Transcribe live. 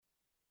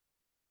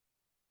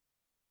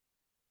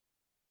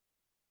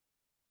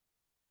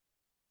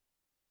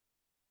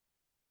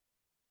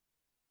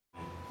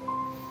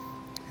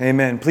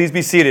Amen. Please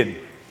be seated.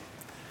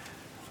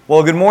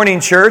 Well, good morning,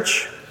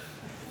 church.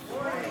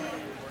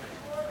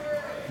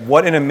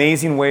 What an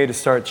amazing way to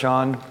start,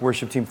 John.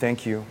 Worship team,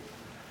 thank you.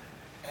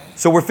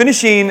 So we're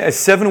finishing a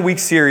 7-week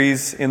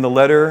series in the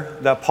letter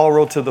that Paul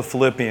wrote to the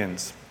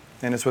Philippians.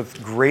 And it's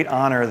with great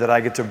honor that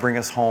I get to bring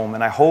us home.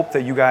 And I hope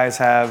that you guys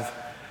have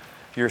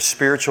your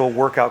spiritual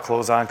workout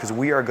clothes on because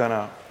we are going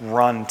to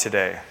run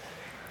today.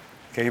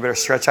 Okay, you better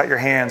stretch out your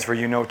hands for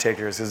you note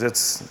takers because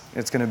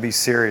it's going to be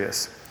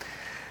serious.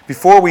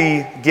 Before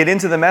we get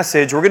into the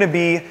message, we're going to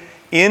be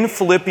in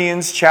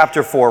Philippians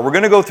chapter 4. We're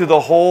going to go through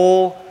the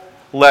whole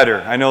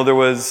letter. I know there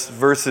was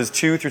verses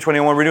 2 through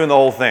 21. We're doing the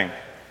whole thing.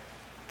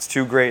 It's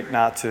too great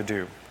not to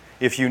do.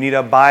 If you need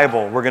a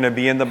Bible, we're going to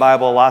be in the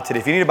Bible a lot today.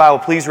 If you need a Bible,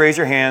 please raise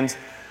your hands.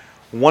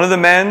 One of the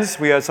men's,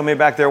 we have somebody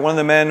back there, one of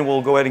the men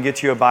will go ahead and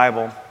get you a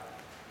Bible.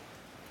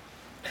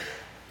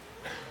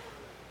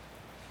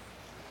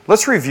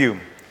 Let's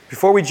review.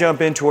 Before we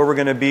jump into where we're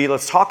going to be,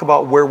 let's talk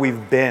about where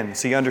we've been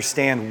so you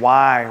understand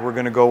why we're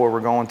going to go where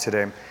we're going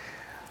today.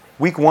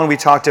 Week 1, we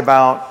talked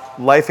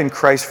about life in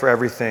Christ for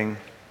everything.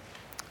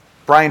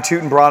 Brian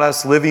Tooten brought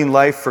us living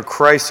life for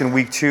Christ in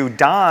week 2.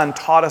 Don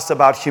taught us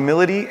about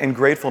humility and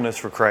gratefulness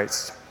for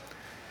Christ.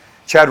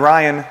 Chad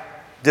Ryan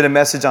did a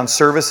message on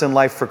service and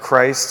life for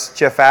Christ.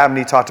 Jeff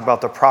Abney talked about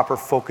the proper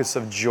focus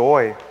of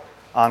joy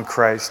on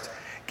Christ.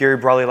 Gary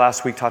Brawley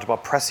last week talked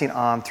about pressing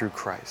on through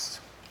Christ.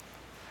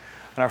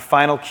 And our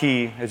final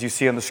key, as you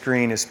see on the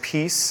screen, is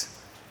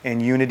peace and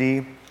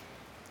unity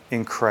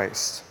in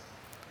Christ.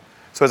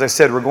 So as I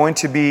said, we're going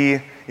to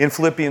be in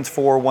Philippians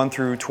 4, 1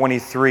 through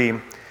 23.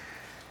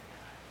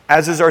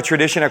 As is our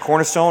tradition at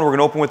Cornerstone, we're going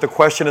to open with the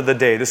question of the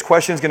day. This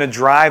question is going to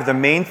drive the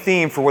main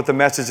theme for what the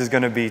message is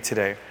going to be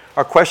today.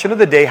 Our question of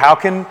the day, how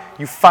can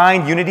you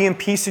find unity and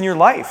peace in your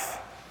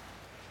life?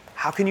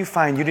 How can you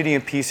find unity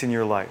and peace in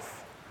your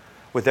life?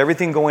 With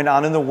everything going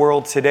on in the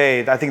world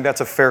today, I think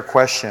that's a fair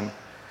question.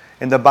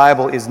 And the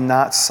Bible is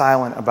not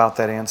silent about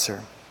that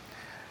answer.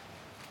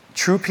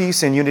 True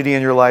peace and unity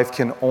in your life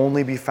can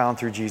only be found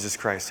through Jesus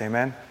Christ.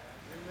 Amen?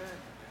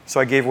 So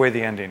I gave away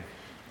the ending.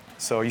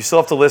 So you still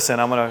have to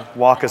listen. I'm going to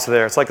walk us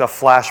there. It's like a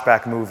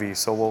flashback movie,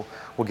 so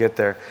we'll get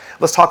there.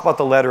 Let's talk about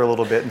the letter a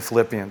little bit in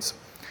Philippians.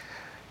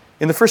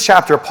 In the first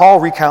chapter,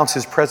 Paul recounts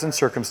his present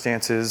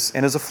circumstances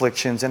and his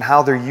afflictions and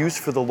how they're used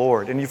for the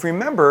Lord. And if you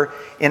remember,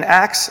 in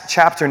Acts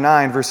chapter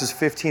 9, verses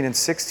 15 and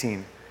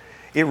 16,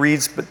 it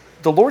reads, "But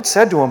the Lord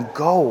said to him,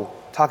 'Go,'"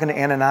 talking to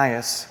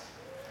Ananias,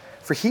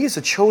 "for he is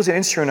a chosen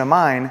instrument of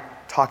mine,"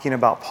 talking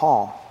about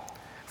Paul,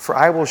 "for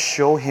I will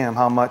show him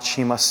how much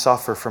he must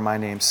suffer for my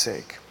name's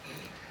sake."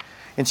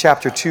 In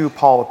chapter 2,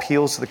 Paul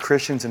appeals to the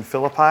Christians in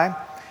Philippi,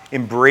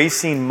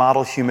 embracing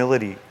model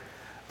humility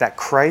that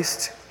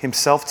Christ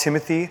himself,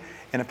 Timothy,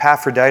 and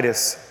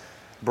Epaphroditus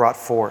brought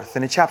forth.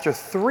 And in chapter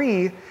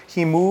 3,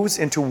 he moves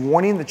into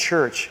warning the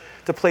church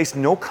to place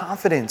no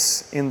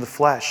confidence in the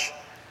flesh,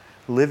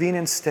 living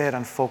instead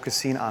on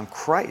focusing on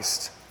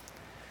Christ.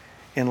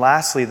 And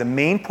lastly, the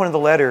main point of the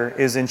letter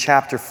is in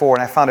chapter 4,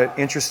 and I found it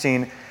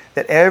interesting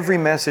that every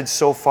message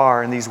so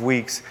far in these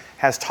weeks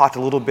has talked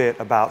a little bit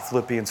about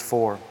Philippians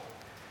 4.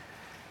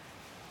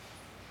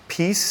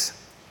 Peace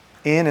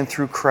in and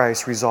through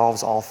Christ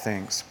resolves all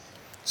things.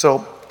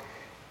 So,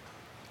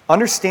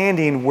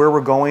 understanding where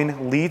we're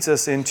going leads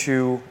us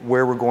into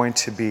where we're going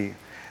to be.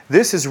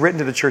 This is written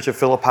to the church of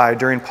Philippi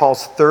during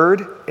Paul's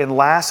third and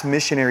last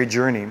missionary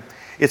journey.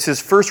 It's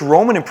his first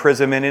Roman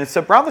imprisonment, and it's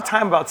around the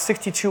time about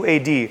 62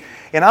 AD.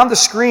 And on the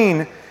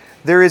screen,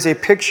 there is a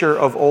picture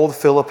of old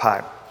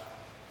Philippi.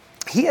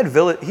 He had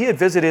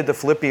visited the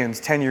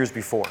Philippians 10 years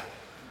before.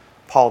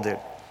 Paul did.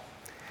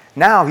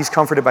 Now he's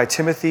comforted by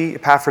Timothy,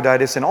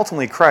 Epaphroditus, and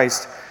ultimately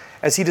Christ,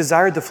 as he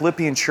desired the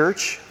Philippian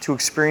church to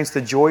experience the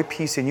joy,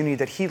 peace, and unity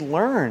that he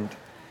learned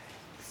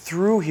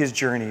through his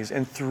journeys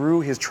and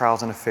through his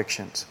trials and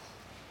afflictions.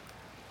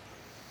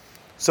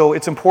 So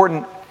it's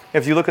important.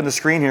 If you look at the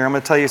screen here, I'm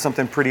going to tell you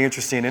something pretty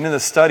interesting. And in the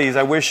studies,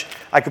 I wish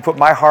I could put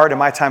my heart and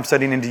my time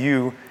studying into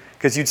you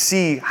because you'd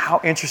see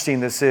how interesting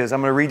this is.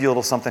 I'm going to read you a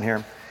little something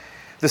here.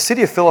 The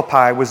city of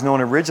Philippi was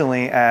known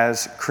originally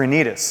as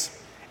Crenides.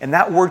 And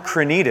that word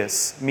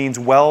Crenides means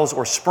wells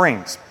or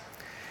springs.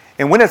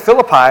 And when at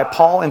Philippi,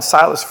 Paul and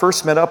Silas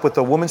first met up with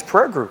the women's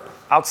prayer group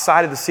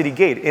outside of the city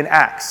gate in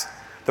Acts.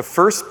 The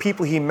first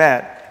people he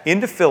met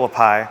into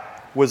Philippi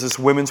was this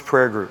women's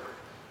prayer group.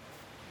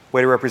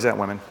 Way to represent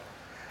women.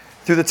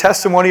 Through the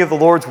testimony of the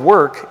Lord's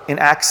work in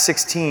Acts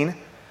 16,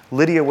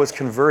 Lydia was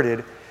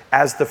converted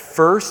as the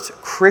first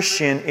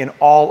Christian in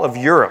all of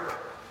Europe.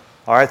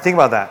 All right, think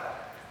about that.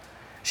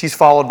 She's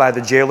followed by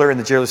the jailer and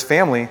the jailer's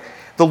family.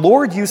 The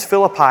Lord used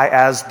Philippi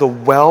as the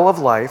well of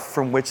life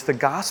from which the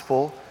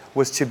gospel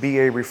was to be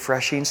a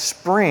refreshing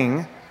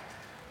spring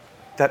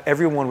that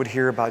everyone would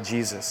hear about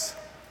Jesus.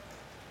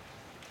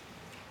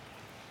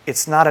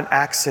 It's not an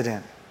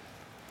accident.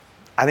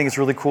 I think it's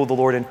really cool the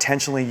Lord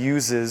intentionally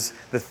uses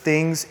the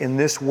things in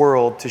this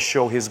world to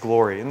show his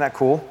glory. Isn't that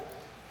cool?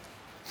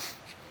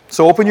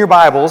 So open your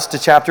Bibles to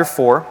chapter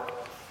 4.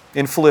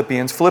 in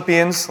Philippians.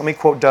 Philippians, let me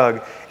quote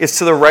Doug, it's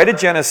to the right of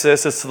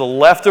Genesis, it's to the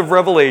left of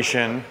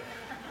Revelation.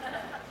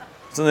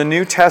 It's in the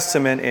New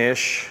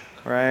Testament-ish,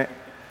 right?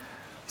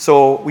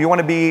 So we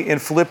want to be in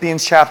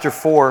Philippians chapter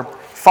 4.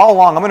 Follow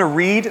along. I'm going to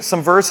read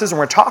some verses and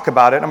we're going to talk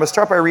about it. I'm going to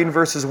start by reading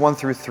verses 1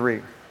 through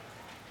 3.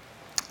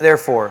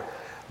 Therefore,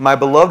 my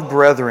beloved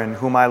brethren,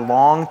 whom I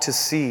long to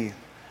see,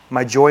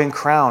 my joy and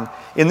crown,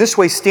 in this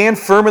way stand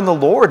firm in the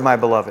Lord, my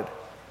beloved.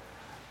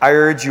 I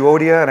urge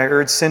Euodia and I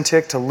urge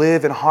Syntyche to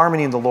live in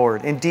harmony in the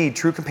Lord. Indeed,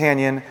 true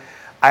companion,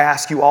 I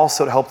ask you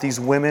also to help these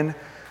women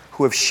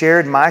who have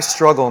shared my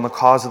struggle in the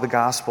cause of the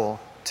gospel,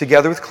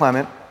 together with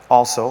Clement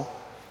also,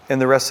 and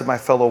the rest of my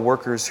fellow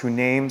workers whose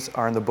names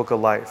are in the book of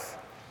life.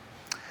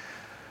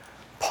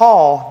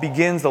 Paul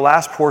begins the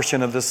last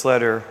portion of this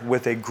letter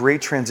with a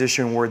great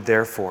transition word,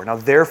 therefore. Now,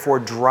 therefore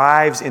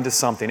drives into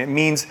something. It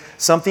means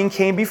something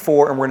came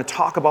before, and we're going to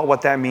talk about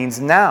what that means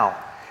now.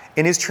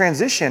 And his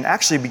transition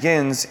actually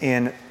begins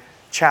in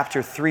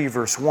chapter 3,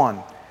 verse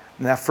 1.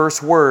 And that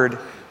first word,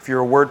 if you're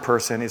a word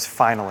person, is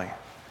finally.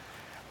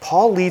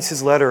 Paul leads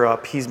his letter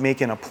up. He's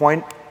making a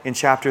point in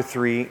chapter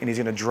 3, and he's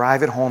going to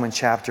drive it home in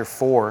chapter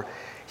 4.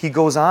 He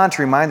goes on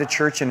to remind the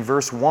church in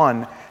verse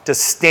 1 to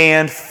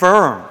stand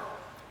firm.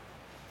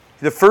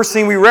 The first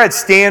thing we read,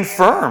 stand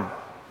firm.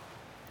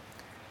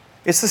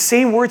 It's the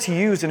same words he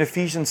used in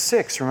Ephesians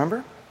 6,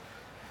 remember?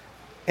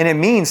 And it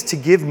means to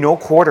give no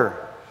quarter,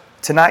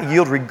 to not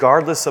yield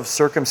regardless of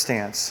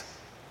circumstance.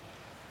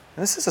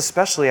 And this is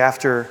especially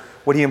after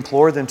what he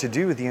implored them to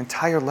do the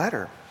entire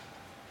letter.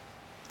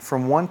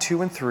 From 1,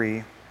 2, and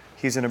 3,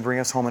 he's going to bring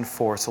us home in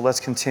 4. So let's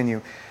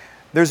continue.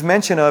 There's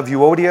mention of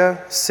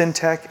Euodia,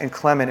 Syntyche, and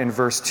Clement in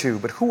verse 2.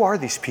 But who are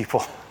these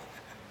people?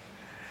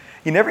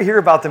 You never hear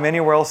about them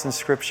anywhere else in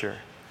Scripture.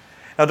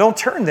 Now don't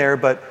turn there,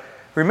 but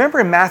remember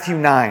in Matthew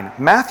 9.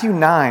 Matthew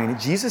 9,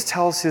 Jesus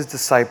tells his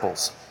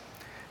disciples,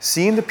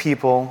 seeing the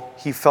people,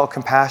 he felt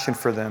compassion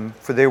for them,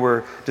 for they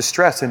were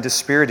distressed and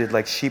dispirited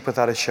like sheep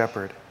without a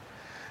shepherd.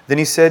 Then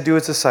he said to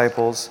his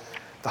disciples,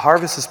 the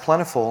harvest is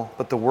plentiful,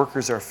 but the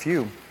workers are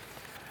few.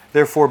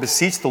 Therefore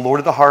beseech the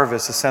Lord of the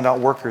harvest to send out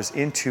workers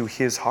into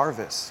his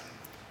harvest.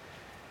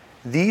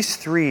 These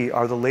three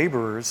are the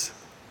laborers,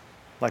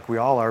 like we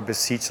all are,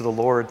 beseech the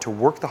Lord to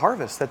work the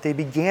harvest that they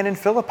began in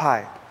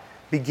Philippi,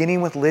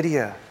 beginning with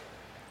Lydia.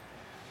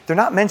 They're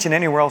not mentioned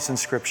anywhere else in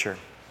Scripture.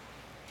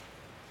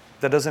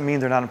 That doesn't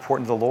mean they're not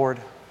important to the Lord.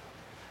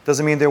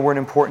 Doesn't mean they weren't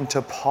important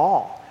to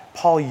Paul.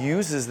 Paul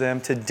uses them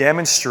to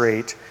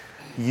demonstrate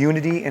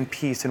unity and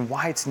peace and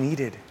why it's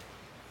needed.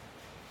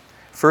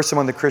 First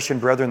among the Christian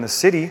brethren in the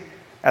city,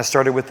 as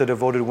started with the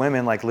devoted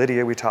women like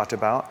Lydia we talked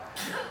about.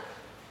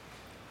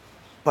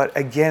 But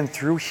again,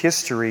 through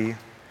history,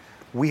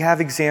 we have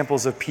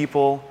examples of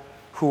people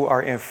who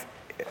are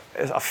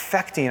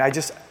affecting. I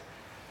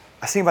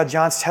think about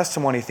John's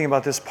testimony, think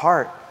about this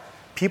part.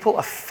 People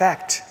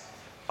affect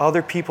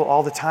other people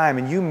all the time,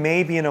 and you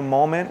may be in a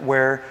moment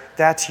where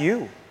that's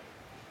you.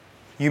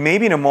 You may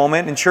be in a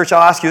moment, in church,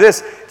 I'll ask you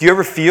this, do you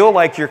ever feel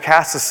like you're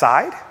cast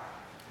aside?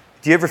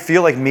 Do you ever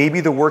feel like maybe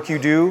the work you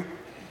do,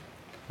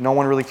 no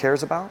one really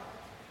cares about?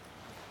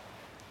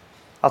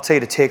 I'll tell you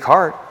to take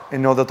heart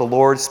and know that the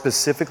Lord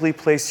specifically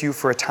placed you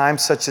for a time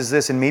such as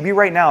this, and maybe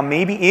right now,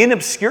 maybe in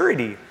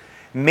obscurity,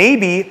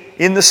 maybe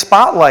in the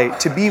spotlight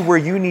to be where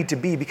you need to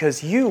be,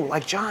 because you,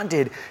 like John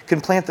did,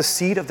 can plant the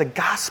seed of the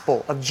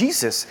gospel of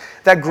Jesus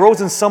that grows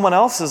in someone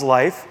else's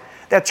life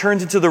that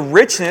turns into the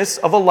richness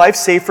of a life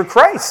saved for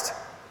Christ.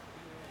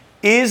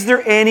 Is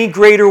there any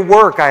greater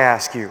work, I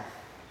ask you?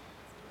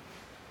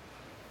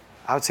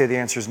 I would say the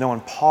answer is no,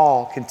 and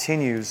Paul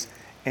continues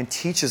and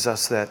teaches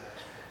us that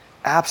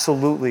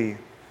absolutely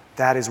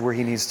that is where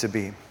he needs to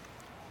be.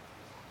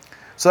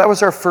 So that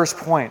was our first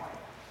point.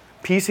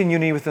 Peace and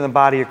unity within the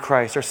body of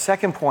Christ. Our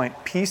second point,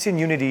 peace and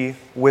unity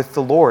with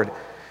the Lord.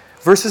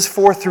 Verses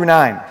 4 through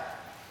 9. I'm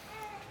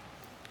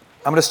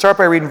going to start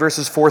by reading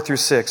verses 4 through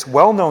 6.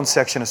 Well-known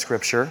section of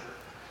Scripture.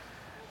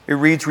 It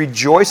reads,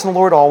 rejoice in the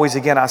Lord always.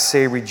 Again, I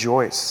say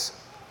rejoice.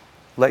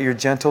 Let your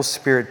gentle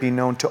spirit be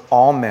known to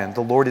all men.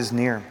 The Lord is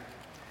near.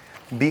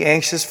 Be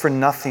anxious for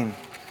nothing,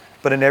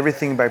 but in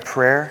everything by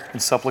prayer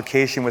and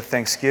supplication with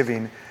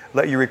thanksgiving,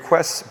 let your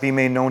requests be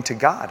made known to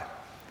God.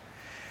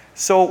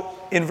 So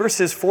in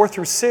verses 4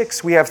 through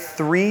 6, we have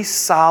three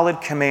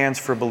solid commands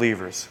for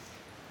believers.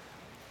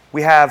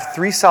 We have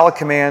three solid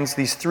commands,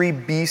 these three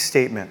be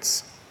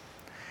statements.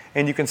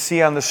 And you can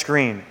see on the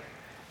screen,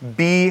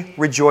 be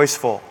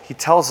rejoiceful. He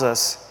tells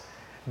us,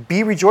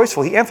 be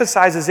rejoiceful. He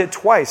emphasizes it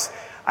twice.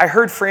 I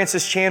heard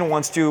Francis Chan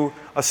once do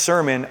a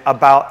sermon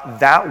about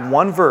that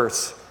one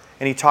verse,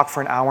 and he talked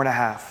for an hour and a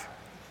half.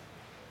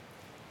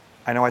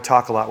 I know I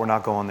talk a lot. We're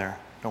not going there.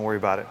 Don't worry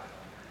about it.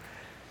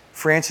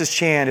 Francis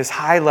Chan is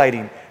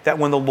highlighting that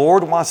when the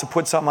Lord wants to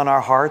put something on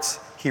our hearts,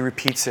 he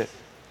repeats it.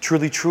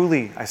 Truly,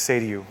 truly, I say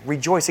to you,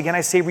 rejoice. Again,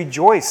 I say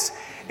rejoice.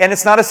 And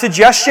it's not a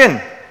suggestion.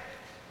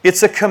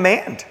 It's a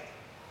command.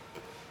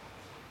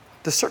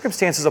 The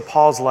circumstances of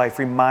Paul's life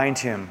remind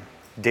him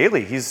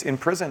daily, he's in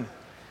prison,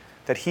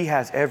 that he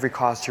has every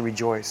cause to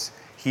rejoice.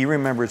 He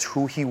remembers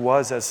who he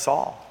was as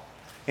Saul.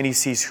 and he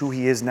sees who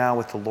he is now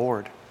with the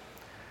Lord.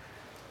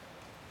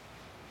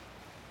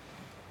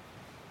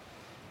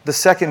 The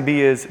second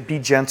B is be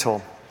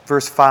gentle.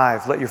 Verse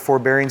 5, let your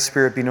forbearing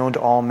spirit be known to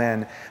all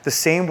men. The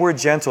same word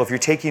gentle, if you're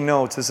taking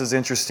notes, this is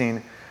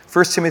interesting.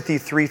 1 Timothy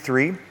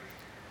 3:3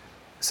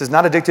 says,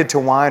 not addicted to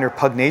wine or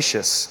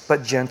pugnacious,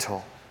 but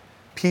gentle,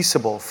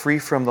 peaceable, free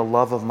from the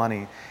love of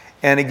money.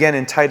 And again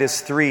in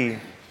Titus 3,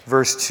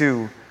 verse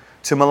 2,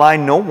 to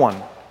malign no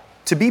one,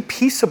 to be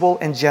peaceable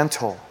and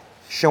gentle,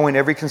 showing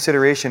every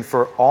consideration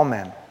for all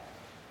men.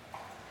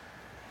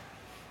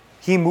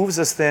 He moves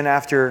us then,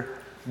 after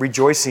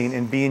rejoicing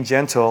and being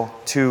gentle,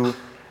 to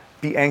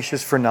be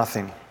anxious for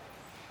nothing.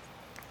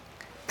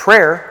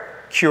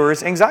 Prayer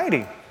cures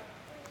anxiety.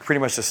 Pretty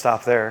much just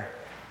stop there.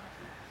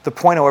 The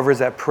point, however, is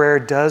that prayer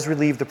does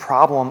relieve the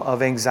problem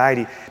of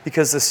anxiety,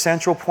 because the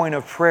central point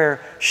of prayer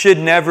should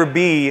never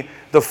be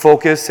the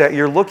focus that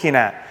you're looking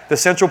at. The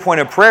central point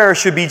of prayer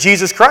should be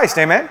Jesus Christ,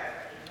 amen?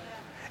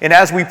 And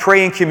as we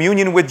pray in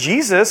communion with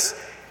Jesus,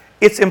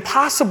 it's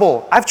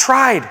impossible. I've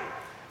tried.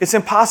 It's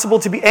impossible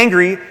to be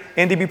angry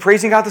and to be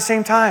praising God at the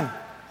same time.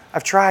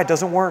 I've tried. It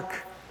doesn't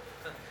work.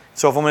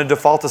 So if I'm going to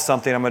default to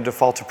something, I'm going to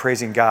default to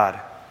praising God.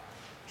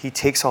 He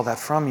takes all that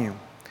from you.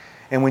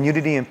 And when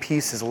unity and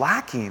peace is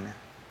lacking,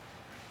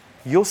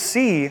 you'll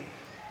see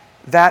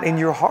that in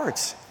your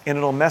hearts, and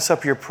it'll mess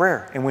up your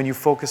prayer. And when you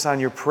focus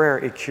on your prayer,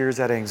 it cures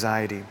that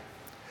anxiety.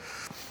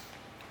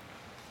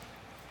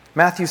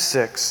 Matthew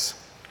 6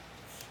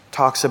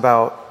 talks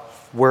about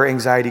where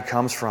anxiety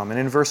comes from. And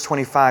in verse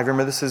 25,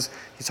 remember he's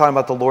talking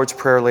about the Lord's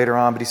Prayer later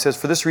on, but he says,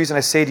 for this reason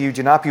I say to you,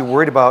 do not be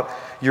worried about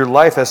your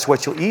life as to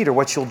what you'll eat or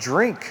what you'll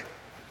drink,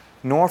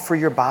 nor for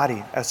your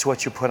body as to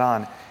what you put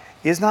on.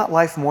 Is not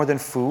life more than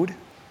food,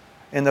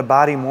 and the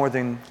body more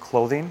than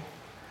clothing?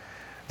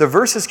 The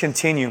verses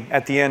continue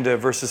at the end of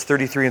verses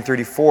 33 and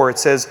 34. It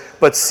says,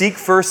 but seek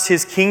first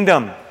his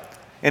kingdom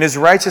and his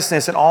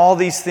righteousness, and all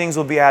these things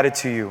will be added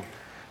to you.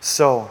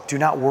 So do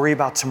not worry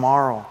about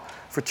tomorrow,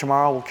 for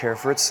tomorrow will care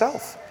for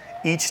itself.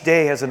 Each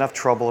day has enough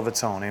trouble of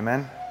its own.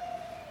 Amen?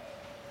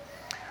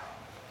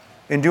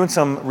 In doing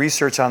some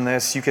research on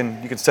this, you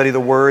can study the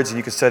words and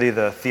you can study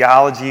the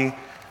theology.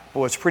 But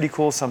what's pretty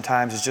cool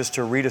sometimes is just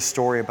to read a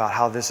story about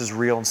how this is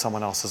real in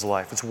someone else's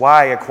life. It's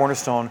why at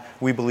Cornerstone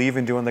we believe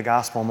in doing the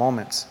gospel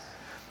moments.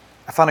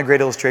 I found a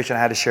great illustration I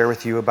had to share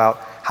with you about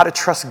how to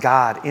trust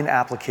God in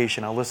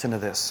application. Now listen to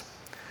this.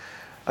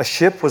 A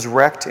ship was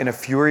wrecked in a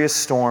furious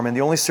storm, and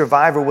the only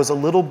survivor was a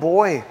little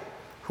boy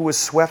who was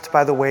swept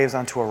by the waves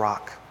onto a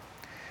rock.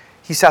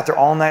 He sat there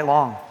all night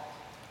long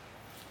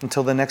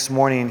until the next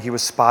morning he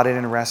was spotted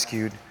and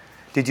rescued.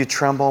 Did you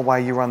tremble while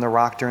you were on the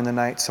rock during the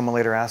night? Someone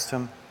later asked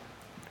him.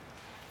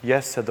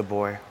 Yes, said the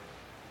boy.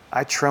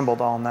 I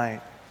trembled all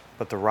night,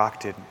 but the rock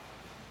didn't.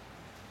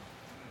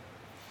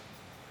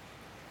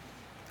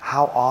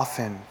 How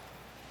often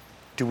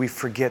do we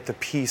forget the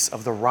peace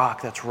of the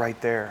rock that's right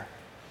there?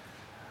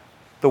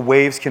 The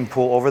waves can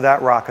pull over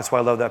that rock. That's why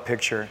I love that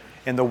picture.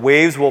 And the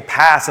waves will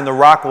pass and the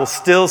rock will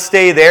still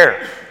stay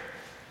there.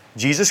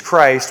 Jesus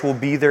Christ will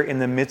be there in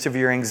the midst of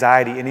your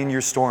anxiety and in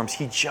your storms.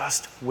 He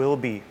just will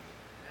be.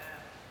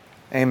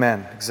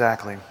 Amen.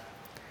 Exactly.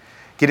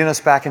 Getting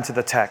us back into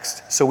the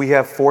text. So we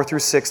have 4 through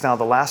 6 now.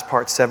 The last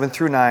part, 7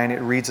 through 9,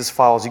 it reads as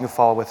follows. You can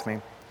follow with me.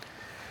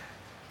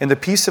 And the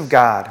peace of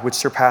God, which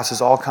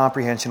surpasses all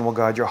comprehension, will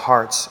guard your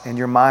hearts and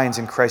your minds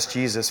in Christ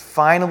Jesus.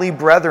 Finally,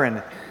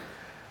 brethren,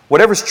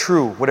 whatever is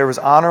true, whatever is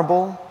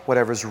honorable,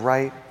 whatever is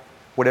right,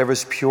 whatever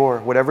is pure,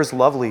 whatever is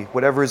lovely,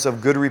 whatever is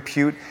of good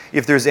repute,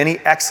 if there's any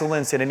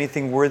excellence and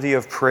anything worthy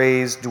of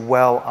praise,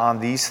 dwell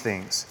on these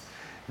things.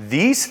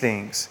 These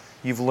things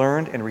you've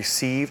learned and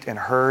received and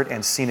heard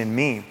and seen in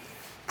me.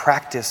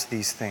 Practice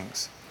these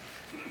things,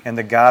 and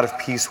the God of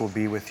peace will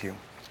be with you.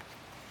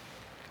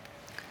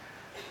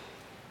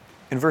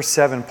 In verse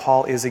 7,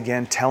 Paul is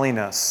again telling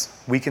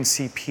us we can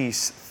see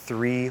peace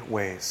 3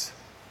 ways.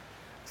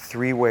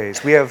 3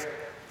 ways. We have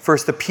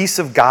first the peace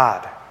of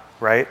God,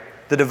 right?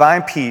 The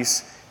divine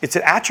peace, it's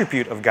an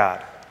attribute of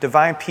God.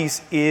 Divine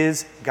peace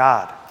is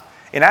God.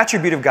 An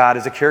attribute of God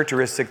is a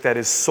characteristic that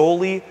is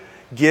solely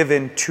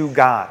given to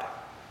God.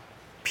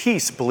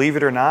 Peace, believe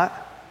it or not,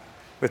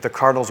 if the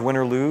Cardinals win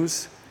or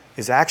lose,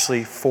 is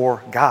actually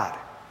for God.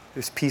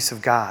 There's peace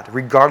of God,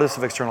 regardless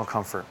of external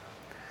comfort.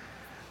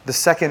 The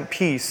second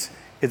peace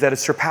is that it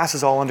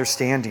surpasses all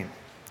understanding.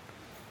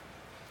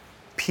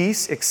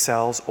 Peace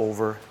excels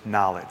over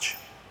knowledge.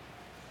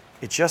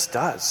 It just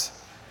does.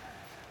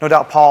 No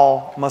doubt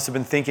Paul must have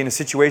been thinking of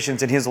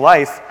situations in his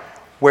life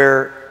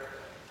where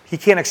he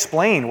can't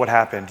explain what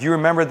happened. Do you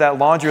remember that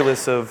laundry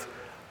list of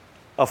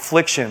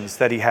afflictions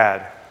that he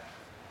had?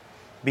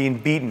 Being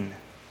beaten,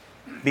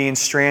 being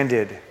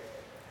stranded,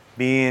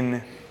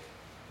 being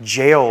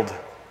jailed,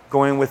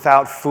 going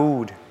without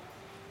food.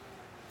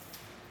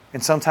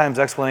 And sometimes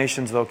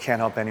explanations, though, can't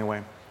help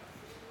anyway.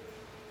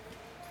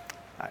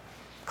 I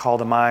call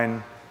to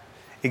mind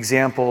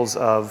examples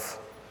of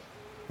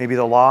maybe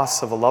the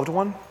loss of a loved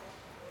one,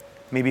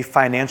 maybe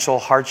financial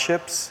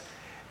hardships,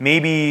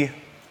 maybe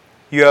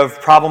you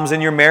have problems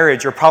in your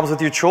marriage or problems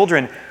with your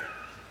children.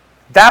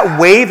 that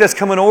wave that's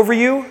coming over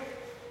you,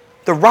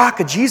 the rock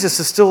of Jesus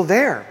is still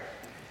there.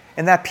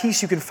 And that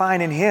peace you can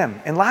find in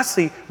him. And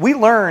lastly, we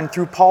learn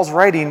through Paul's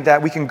writing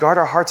that we can guard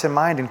our hearts and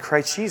mind in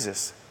Christ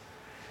Jesus.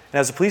 And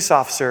as a police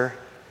officer,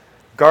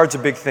 guard's a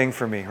big thing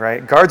for me,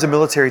 right? Guard's a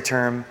military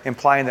term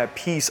implying that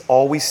peace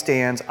always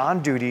stands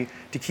on duty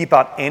to keep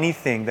out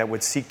anything that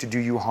would seek to do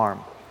you harm.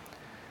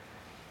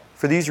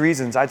 For these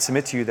reasons, I'd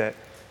submit to you that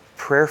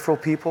prayerful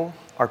people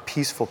are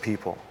peaceful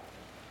people.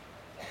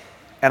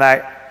 And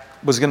I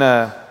was going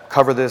to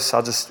cover this.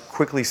 I'll just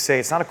quickly say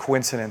it's not a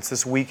coincidence.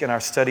 This week in our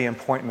study in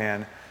Point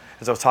Man,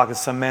 as I was talking to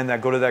some men that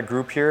go to that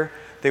group here,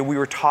 we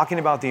were talking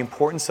about the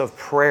importance of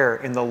prayer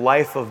in the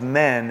life of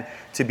men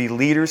to be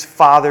leaders,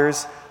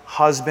 fathers,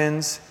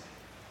 husbands,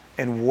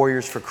 and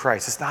warriors for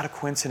Christ. It's not a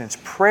coincidence.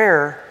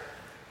 Prayer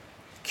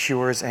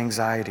cures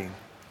anxiety.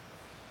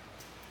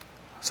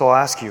 So I'll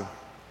ask you,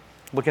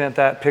 looking at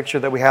that picture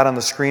that we had on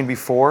the screen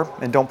before,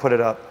 and don't put it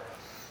up,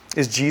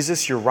 is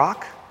Jesus your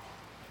rock?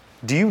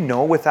 Do you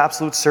know with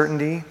absolute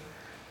certainty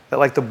that,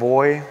 like the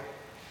boy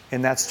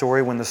in that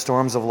story, when the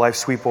storms of life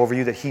sweep over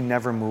you, that he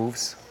never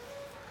moves?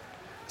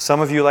 Some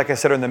of you, like I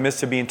said, are in the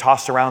midst of being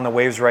tossed around in the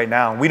waves right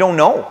now. We don't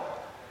know.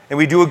 And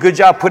we do a good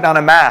job putting on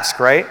a mask,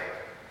 right?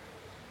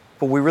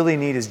 But what we really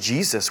need is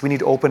Jesus. We need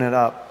to open it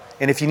up.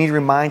 And if you need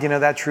reminding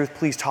of that truth,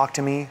 please talk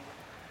to me.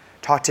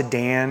 Talk to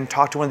Dan.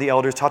 Talk to one of the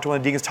elders. Talk to one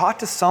of the deacons. Talk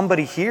to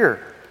somebody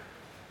here.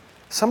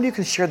 Somebody who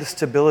can share the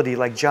stability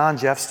like John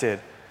Jeffs did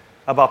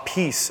about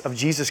peace of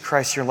Jesus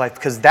Christ in your life,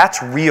 because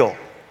that's real.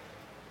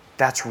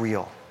 That's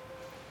real.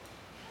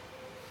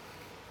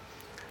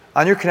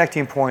 On your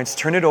connecting points,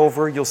 turn it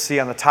over. You'll see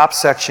on the top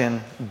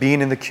section,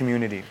 being in the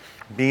community.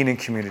 Being in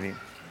community.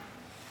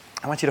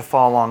 I want you to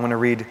follow along. I'm going to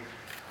read.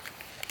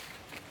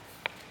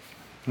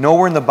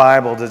 Nowhere in the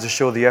Bible does it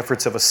show the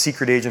efforts of a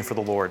secret agent for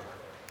the Lord.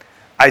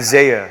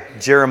 Isaiah,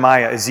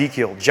 Jeremiah,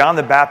 Ezekiel, John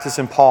the Baptist,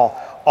 and Paul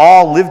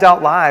all lived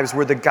out lives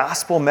where the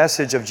gospel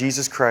message of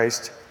Jesus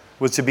Christ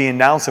was to be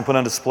announced and put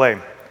on display.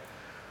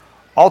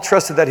 All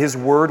trusted that his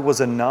word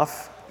was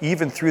enough,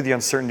 even through the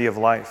uncertainty of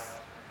life.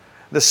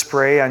 The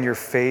spray on your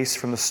face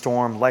from the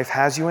storm life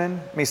has you in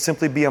may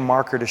simply be a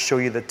marker to show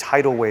you the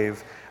tidal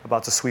wave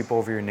about to sweep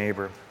over your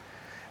neighbor.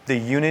 The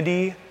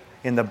unity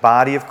in the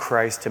body of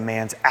Christ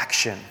demands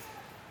action.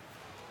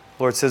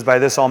 The Lord says, by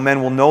this all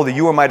men will know that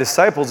you are my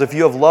disciples if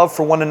you have love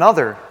for one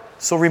another.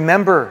 So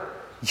remember,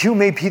 you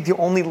may be the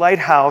only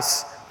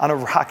lighthouse on a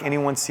rock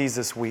anyone sees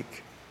this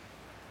week.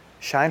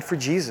 Shine for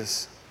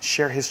Jesus.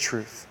 Share his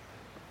truth.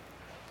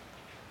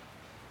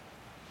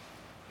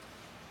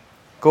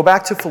 Go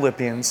back to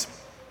Philippians,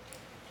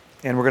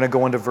 and we're going to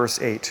go into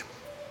verse 8.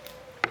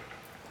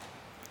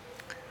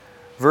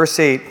 Verse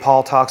 8,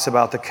 Paul talks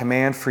about the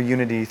command for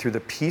unity through the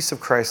peace of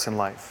Christ in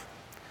life.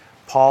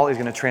 Paul is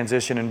going to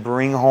transition and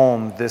bring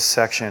home this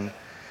section.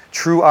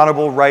 True,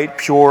 honorable, right,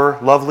 pure,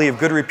 lovely, of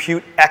good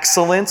repute,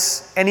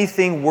 excellence,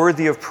 anything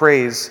worthy of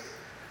praise.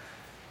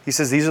 He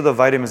says these are the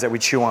vitamins that we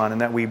chew on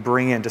and that we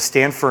bring in to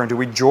stand firm, to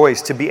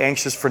rejoice, to be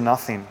anxious for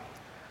nothing.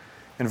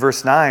 And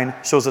verse 9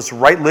 shows us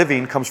right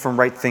living comes from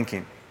right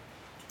thinking.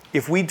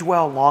 If we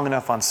dwell long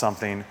enough on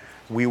something,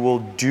 we will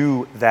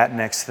do that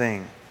next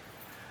thing.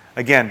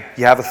 Again,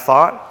 you have a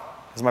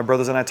thought, as my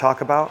brothers and I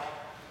talk about,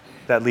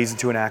 that leads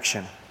into an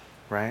action,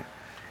 right?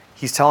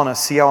 He's telling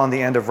us, see how on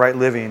the end of right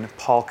living,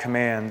 Paul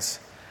commands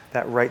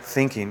that right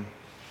thinking.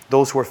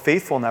 Those who are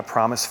faithful in that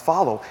promise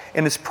follow.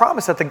 And it's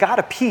promised that the God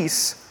of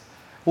peace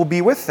will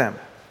be with them.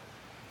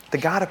 The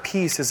God of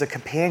peace is a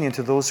companion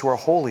to those who are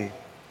holy.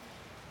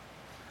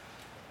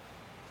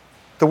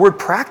 The word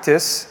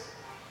practice,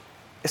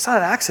 it's not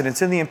an accident,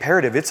 it's in the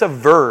imperative. It's a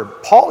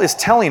verb. Paul is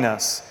telling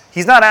us,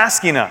 he's not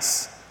asking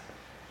us.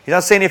 He's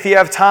not saying if you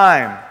have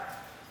time.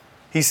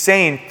 He's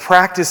saying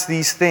practice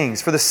these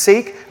things for the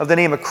sake of the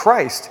name of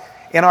Christ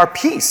and our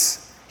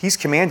peace. He's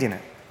commanding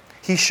it.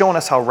 He's showing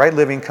us how right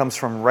living comes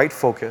from right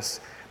focus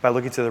by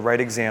looking to the right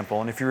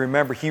example. And if you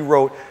remember, he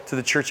wrote to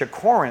the church at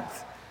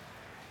Corinth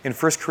in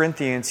 1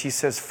 Corinthians, he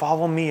says,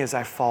 follow me as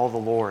I follow the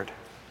Lord.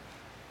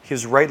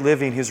 His right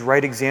living, his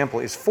right example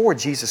is for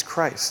Jesus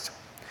Christ.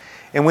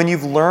 And when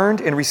you've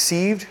learned and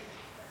received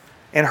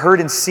and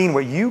heard and seen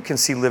what you can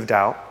see lived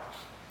out,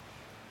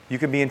 you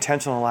can be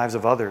intentional in the lives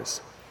of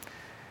others.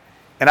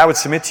 And I would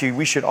submit to you,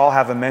 we should all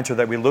have a mentor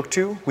that we look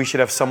to. We should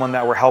have someone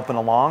that we're helping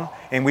along.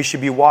 And we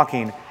should be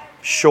walking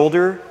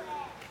shoulder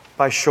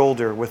by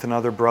shoulder with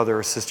another brother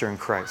or sister in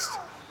Christ.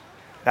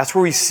 That's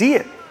where we see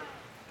it.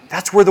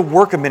 That's where the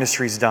work of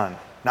ministry is done.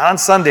 Not on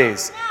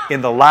Sundays,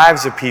 in the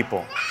lives of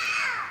people.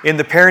 In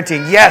the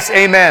parenting. Yes,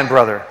 amen,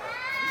 brother.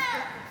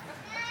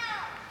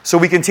 So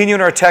we continue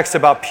in our text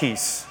about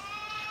peace.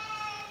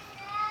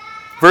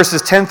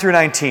 Verses 10 through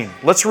 19.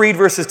 Let's read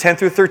verses 10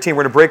 through 13.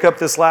 We're going to break up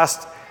this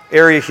last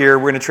area here.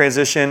 We're going to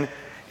transition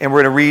and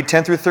we're going to read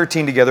 10 through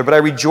 13 together. But I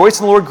rejoice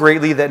in the Lord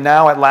greatly that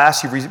now at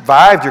last you've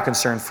revived your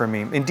concern for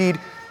me. Indeed,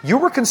 you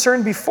were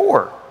concerned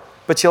before,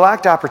 but you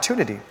lacked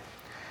opportunity.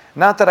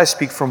 Not that I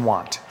speak from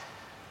want,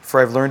 for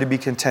I've learned to be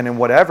content in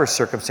whatever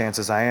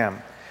circumstances I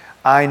am.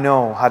 I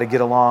know how to get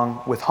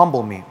along with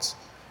humble means,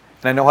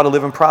 and I know how to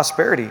live in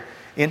prosperity.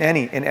 In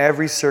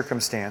every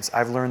circumstance,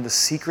 I've learned the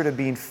secret of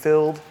being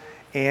filled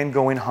and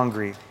going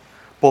hungry,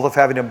 both of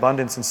having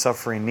abundance and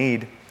suffering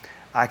need.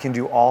 I can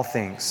do all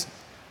things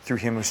through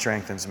him who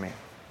strengthens me.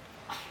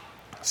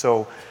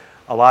 So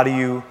a lot of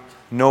you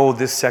know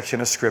this section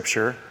of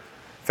Scripture.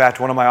 In fact,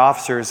 one of my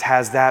officers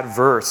has that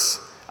verse,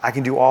 I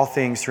can do all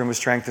things through him who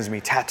strengthens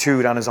me,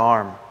 tattooed on his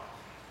arm.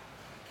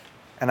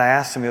 And I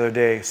asked him the other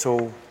day,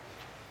 so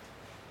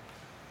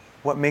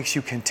what makes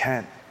you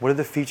content? What are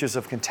the features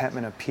of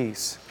contentment and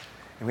peace?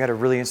 And we had a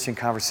really interesting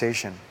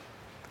conversation.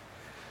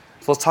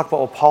 So let's talk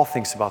about what Paul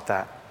thinks about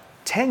that.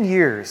 10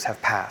 years have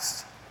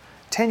passed.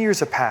 10 years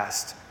have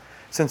passed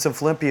since the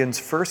Philippians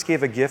first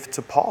gave a gift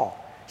to Paul.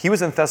 He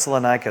was in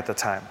Thessalonica at the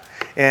time.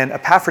 And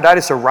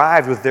Epaphroditus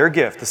arrived with their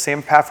gift, the same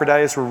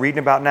Epaphroditus we're reading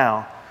about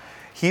now.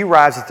 He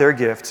arrives with their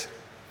gift.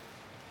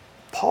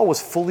 Paul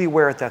was fully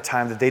aware at that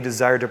time that they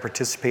desired to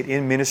participate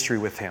in ministry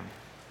with him.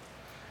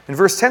 And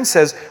verse 10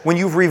 says, when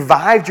you've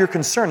revived your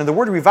concern, and the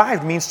word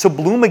revived means to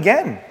bloom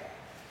again.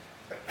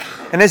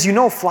 And as you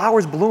know,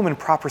 flowers bloom in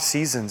proper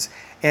seasons.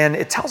 And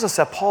it tells us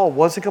that Paul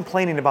wasn't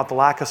complaining about the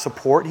lack of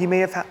support he may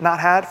have not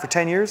had for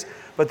 10 years,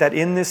 but that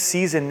in this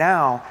season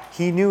now,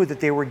 he knew that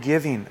they were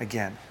giving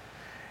again.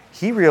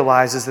 He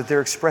realizes that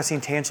they're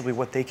expressing tangibly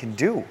what they can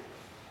do.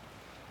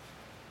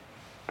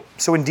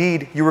 So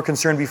indeed, you were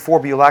concerned before,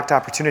 but you lacked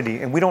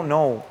opportunity. And we don't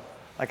know,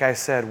 like I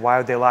said,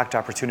 why they lacked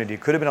opportunity.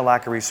 It could have been a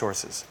lack of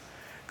resources.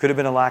 It could have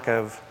been a lack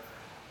of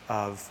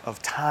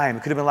time.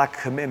 It could have been a lack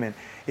of commitment.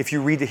 If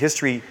you read the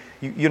history,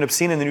 you end up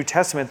seeing in the New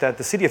Testament that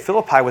the city of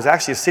Philippi was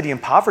actually a city in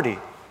poverty.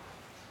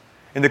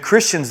 And the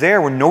Christians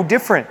there were no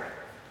different.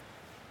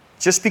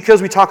 Just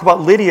because we talk about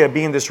Lydia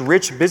being this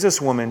rich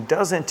businesswoman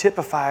doesn't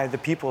typify the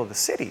people of the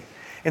city.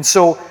 And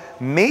so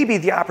maybe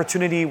the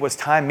opportunity was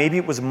time, maybe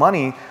it was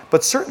money,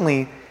 but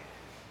certainly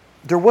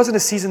there wasn't a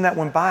season that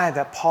went by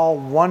that Paul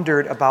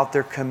wondered about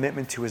their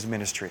commitment to his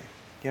ministry.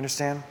 You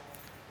understand?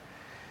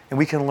 And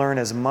we can learn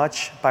as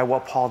much by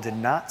what Paul did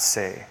not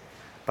say,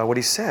 by what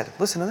he said.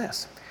 Listen to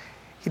this.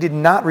 He did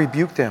not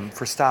rebuke them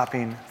for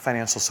stopping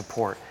financial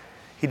support.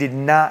 He did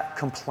not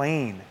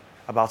complain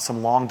about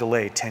some long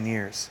delay, 10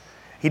 years.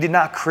 He did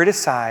not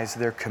criticize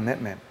their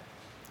commitment.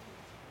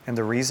 And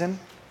the reason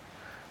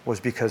was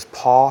because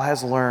Paul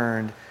has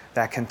learned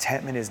that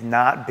contentment is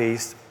not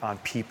based on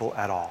people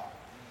at all.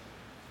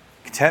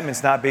 Contentment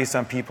is not based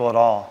on people at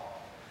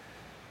all.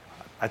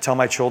 I tell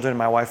my children,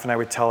 my wife and I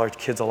would tell our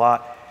kids a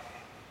lot,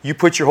 you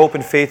put your hope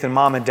and faith in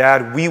mom and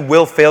dad, we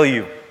will fail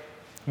you.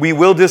 We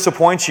will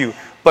disappoint you.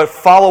 But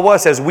follow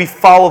us as we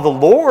follow the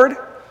Lord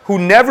who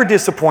never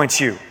disappoints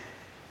you.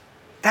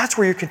 That's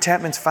where your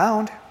contentment's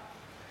found.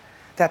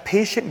 That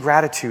patient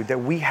gratitude that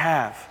we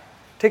have.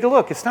 Take a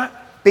look. It's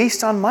not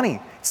based on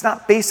money. It's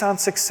not based on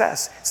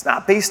success. It's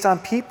not based on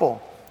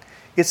people.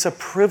 It's a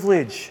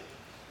privilege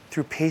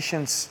through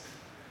patience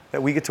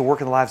that we get to work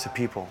in the lives of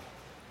people.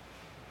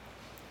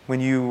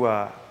 When you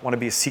want to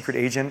be a secret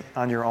agent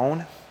on your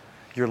own,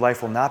 your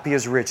life will not be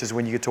as rich as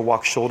when you get to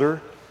walk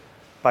shoulder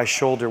by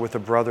shoulder with a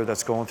brother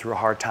that's going through a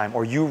hard time.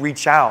 Or you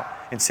reach out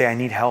and say, I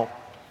need help.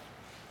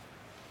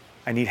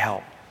 I need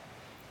help.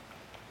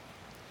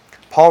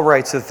 Paul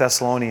writes to the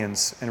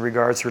Thessalonians in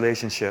regards to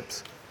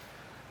relationships.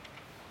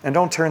 And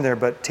don't turn there,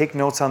 but take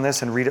notes on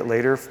this and read it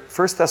later.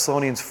 1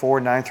 Thessalonians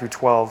 4, 9 through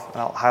 12,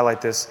 and I'll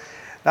highlight this.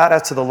 Not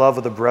as to the love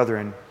of the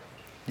brethren,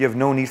 you have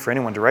no need for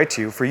anyone to write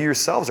to you, for you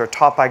yourselves are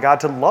taught by God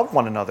to love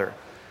one another.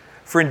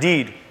 For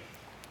indeed,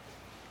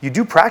 you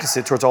do practice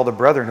it towards all the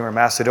brethren who are in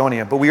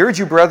Macedonia, but we urge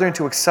you, brethren,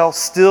 to excel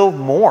still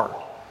more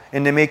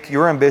and to make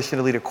your ambition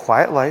to lead a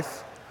quiet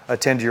life,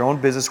 attend to your own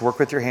business, work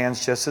with your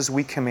hands, just as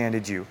we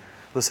commanded you.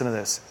 Listen to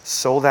this.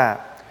 So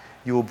that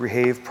you will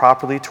behave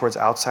properly towards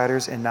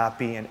outsiders and not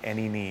be in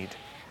any need.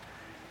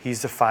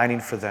 He's defining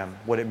for them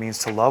what it means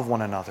to love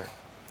one another.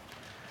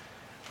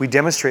 We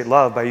demonstrate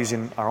love by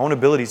using our own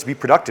abilities to be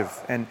productive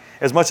and,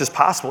 as much as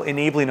possible,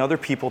 enabling other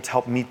people to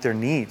help meet their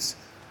needs.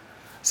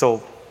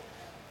 So,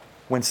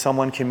 when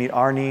someone can meet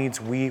our needs,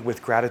 we,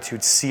 with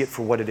gratitude, see it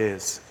for what it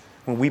is.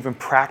 When we've been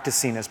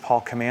practicing as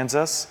Paul commands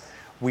us,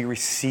 we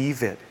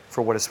receive it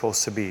for what it's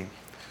supposed to be.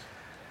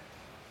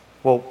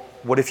 Well,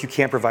 what if you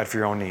can't provide for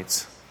your own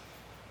needs?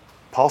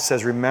 Paul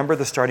says, remember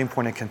the starting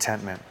point of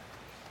contentment.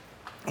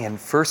 In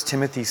 1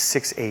 Timothy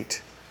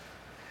 6:8,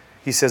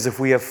 he says, if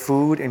we have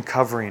food and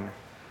covering,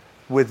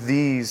 with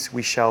these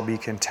we shall be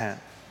content.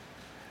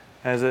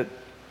 As it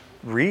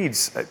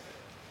reads,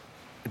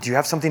 do you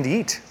have something to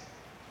eat?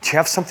 Do you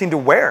have something to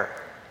wear?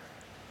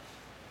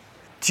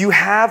 Do you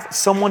have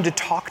someone to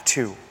talk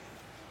to?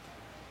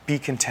 Be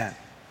content.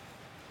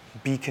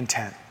 Be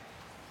content.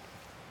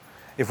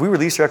 If we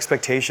release our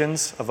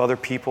expectations of other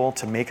people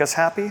to make us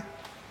happy,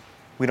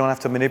 we don't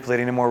have to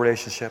manipulate any more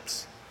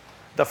relationships.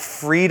 The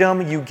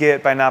freedom you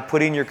get by not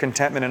putting your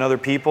contentment in other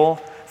people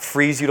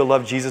frees you to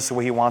love Jesus the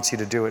way he wants you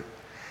to do it.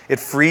 It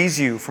frees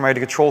you from having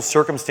to control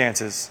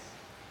circumstances.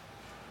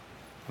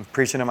 I'm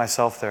preaching to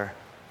myself there.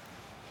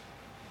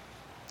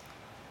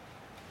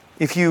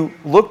 if you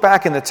look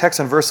back in the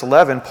text in verse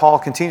 11, Paul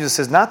continues and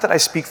says, not that I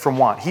speak from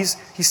want. He's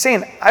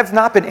saying, I've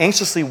not been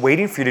anxiously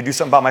waiting for you to do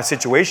something about my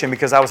situation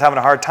because I was having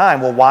a hard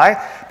time. Well,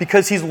 why?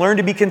 Because he's learned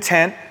to be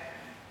content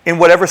in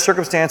whatever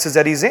circumstances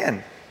that he's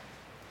in.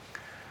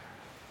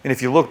 And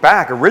if you look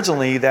back,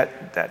 originally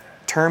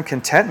that term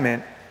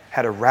contentment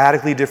had a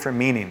radically different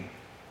meaning.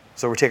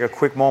 So we'll take a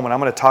quick moment. I'm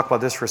going to talk about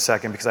this for a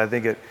second because I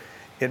think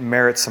it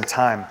merits some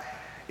time.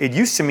 It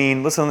used to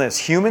mean, listen to this,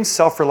 human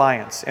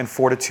self-reliance and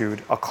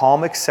fortitude, a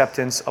calm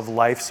acceptance of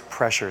life's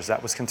pressures.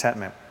 That was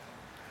contentment.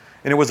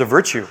 And it was a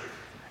virtue.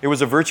 It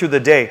was a virtue of the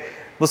day.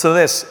 Listen to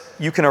this.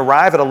 You can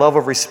arrive at a level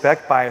of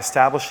respect by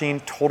establishing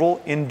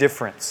total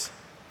indifference.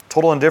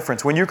 Total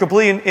indifference. When you're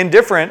completely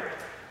indifferent,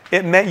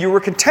 it meant you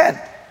were content.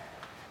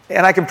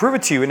 And I can prove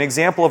it to you. An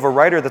example of a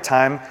writer at the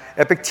time,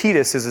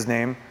 Epictetus is his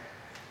name.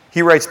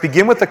 He writes,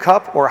 begin with a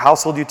cup or a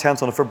household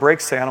utensil. And if it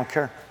breaks, say, I don't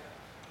care.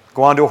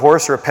 Go on to a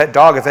horse or a pet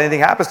dog. If anything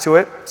happens to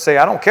it, say,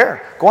 I don't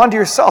care. Go on to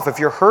yourself. If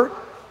you're hurt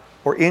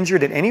or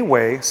injured in any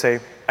way, say,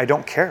 I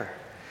don't care.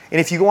 And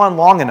if you go on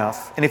long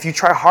enough, and if you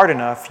try hard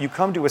enough, you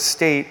come to a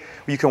state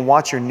where you can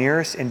watch your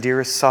nearest and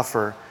dearest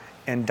suffer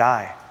and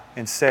die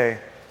and say,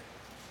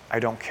 I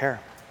don't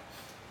care.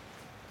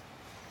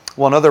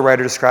 Well, another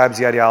writer describes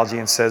the ideology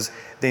and says,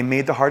 they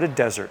made the heart a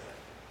desert,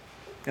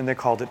 and they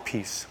called it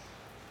peace.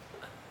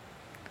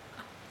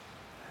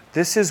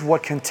 This is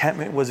what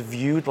contentment was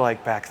viewed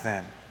like back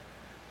then.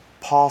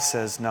 Paul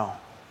says no.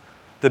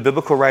 The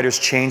biblical writers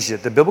changed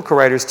it. The biblical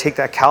writers take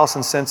that callous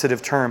and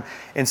sensitive term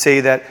and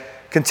say that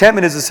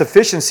contentment is a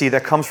sufficiency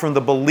that comes from the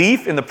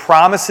belief in the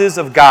promises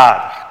of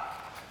God.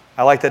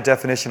 I like that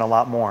definition a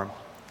lot more.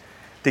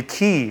 The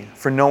key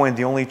for knowing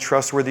the only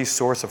trustworthy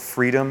source of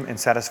freedom and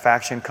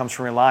satisfaction comes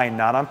from relying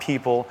not on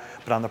people,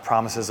 but on the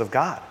promises of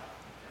God.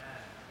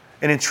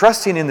 And in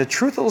trusting in the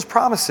truth of those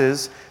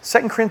promises,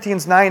 2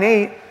 Corinthians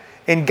 9:8,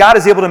 and God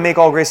is able to make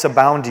all grace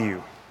abound to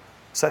you,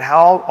 so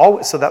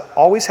that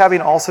always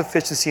having all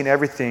sufficiency in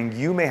everything,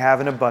 you may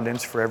have an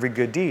abundance for every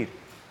good deed.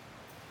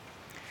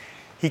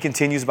 He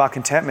continues about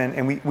contentment,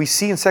 and we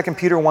see in 2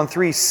 Peter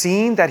 1:3,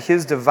 seeing that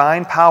his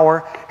divine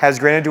power has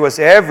granted to us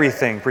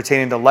everything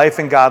pertaining to life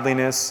and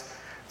godliness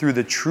through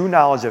the true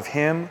knowledge of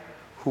him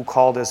who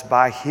called us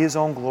by his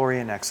own glory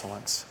and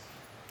excellence.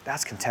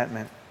 That's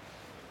contentment.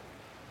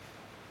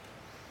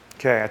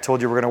 Okay, I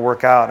told you we're going to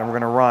work out and we're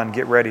going to run.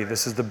 Get ready.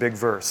 This is the big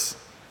verse.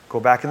 Go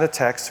back in the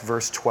text,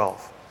 verse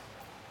 12.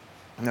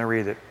 I'm going to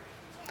read it.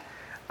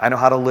 I know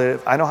how to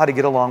live. I know how to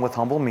get along with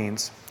humble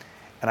means,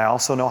 and I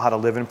also know how to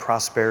live in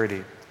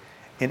prosperity.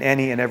 In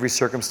any and every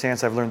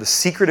circumstance, I've learned the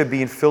secret of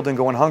being filled and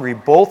going hungry,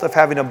 both of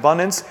having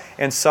abundance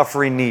and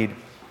suffering need.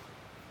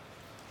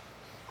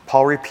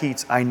 Paul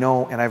repeats, I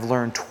know and I've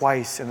learned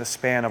twice in the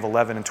span of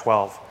 11 and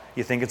 12.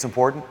 You think it's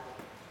important?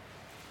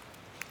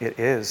 It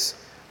is.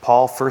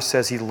 Paul first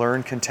says he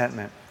learned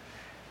contentment.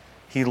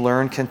 He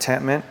learned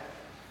contentment,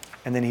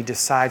 and then he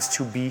decides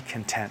to be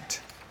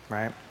content,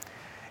 right?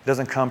 It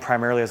doesn't come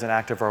primarily as an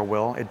act of our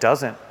will. It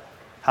doesn't.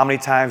 How many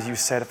times you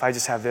said, if I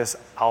just have this,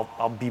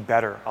 I'll be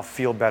better. I'll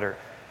feel better.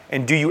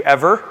 And do you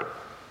ever?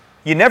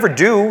 You never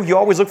do. You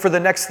always look for the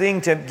next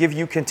thing to give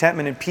you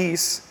contentment and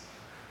peace.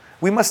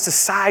 We must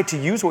decide to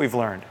use what we've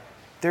learned.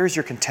 There's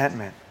your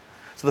contentment.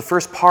 So the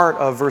first part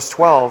of verse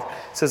 12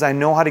 says, I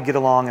know how to get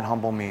along in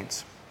humble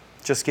means.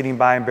 Just getting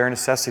by in bare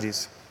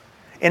necessities.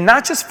 And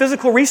not just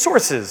physical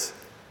resources.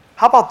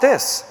 How about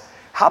this?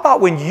 How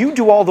about when you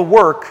do all the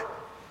work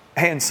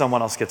and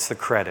someone else gets the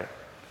credit?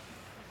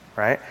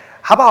 Right?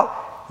 How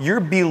about you're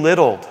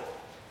belittled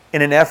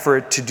in an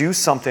effort to do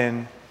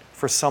something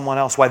for someone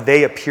else while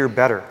they appear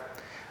better?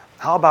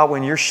 How about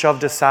when you're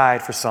shoved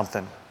aside for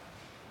something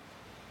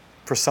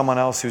for someone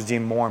else who's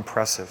deemed more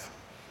impressive?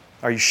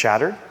 Are you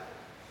shattered?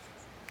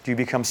 Do you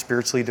become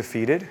spiritually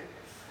defeated?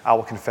 I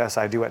will confess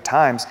I do at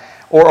times.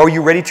 Or are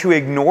you ready to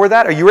ignore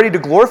that? Are you ready to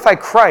glorify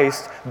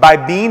Christ by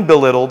being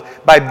belittled,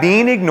 by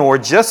being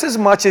ignored just as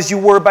much as you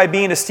were by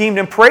being esteemed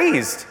and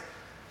praised?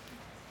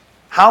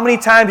 How many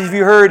times have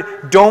you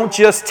heard, don't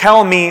just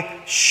tell me,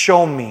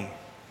 show me,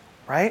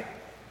 right?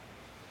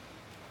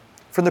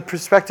 From the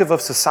perspective of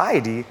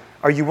society,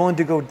 are you willing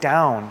to go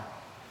down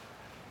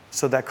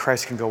so that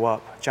Christ can go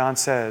up? John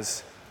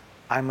says,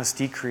 I must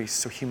decrease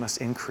so he must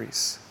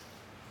increase.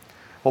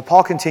 Well,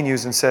 Paul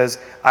continues and says,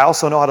 I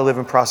also know how to live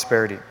in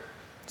prosperity.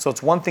 So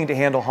it's one thing to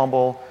handle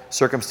humble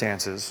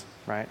circumstances,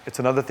 right? It's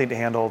another thing to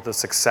handle the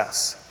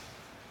success.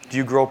 Do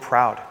you grow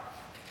proud?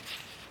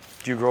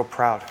 Do you grow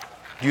proud?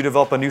 Do you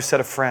develop a new set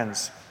of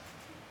friends?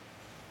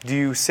 Do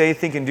you say,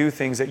 think, and do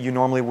things that you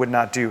normally would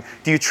not do?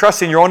 Do you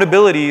trust in your own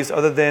abilities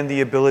other than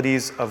the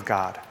abilities of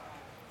God?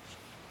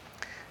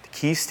 The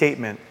key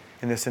statement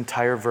in this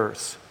entire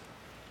verse,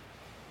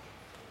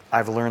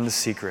 I've learned the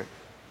secret.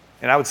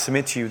 And I would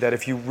submit to you that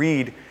if you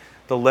read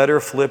the letter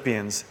of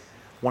Philippians,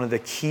 one of the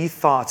key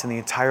thoughts in the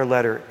entire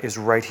letter is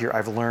right here.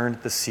 I've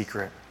learned the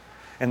secret.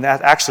 And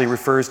that actually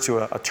refers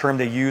to a term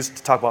they used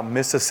to talk about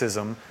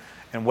mysticism.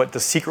 And what the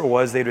secret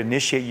was, they'd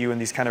initiate you in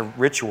these kind of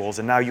rituals.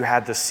 And now you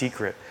had the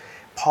secret.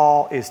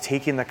 Paul is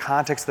taking the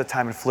context of the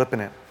time and flipping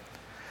it.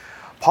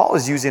 Paul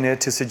is using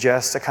it to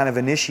suggest a kind of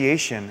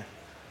initiation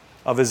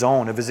of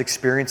his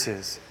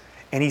experiences.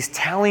 And he's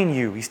telling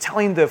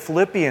the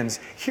Philippians,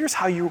 here's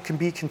how you can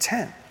be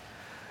content.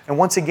 And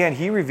once again,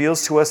 he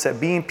reveals to us that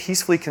being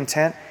peacefully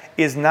content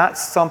is not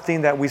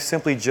something that we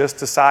simply just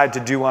decide to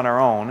do on our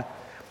own.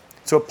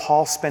 So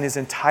Paul spent his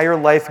entire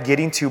life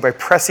getting to by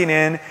pressing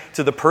in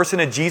to the person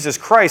of Jesus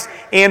Christ.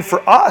 And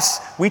for us,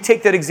 we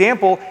take that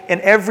example,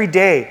 and every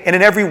day and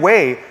in every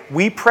way,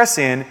 we press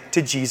in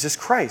to Jesus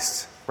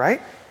Christ,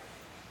 right?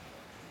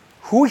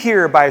 Who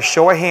here, by a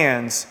show of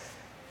hands,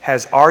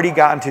 has already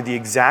gotten to the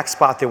exact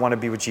spot they want to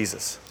be with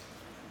Jesus?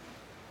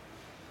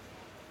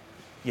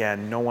 Yeah,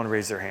 no one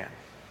raised their hand.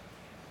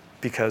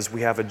 Because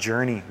we have a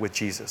journey with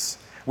Jesus.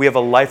 We have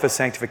a life of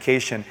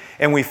sanctification.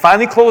 And we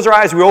finally close our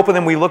eyes, we open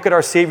them, we look at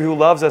our Savior who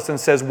loves us and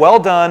says, well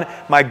done,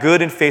 my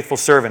good and faithful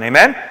servant.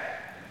 Amen?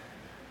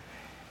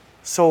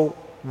 So,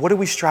 what are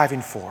we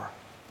striving for?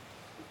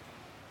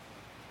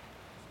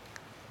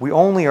 We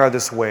only are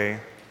this way.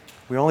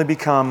 We only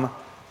become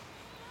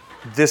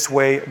this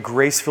way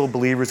grace-filled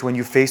believers when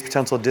you face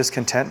potential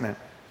discontentment.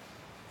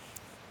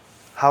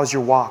 How's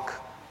your walk?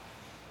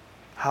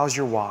 How's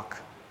your walk?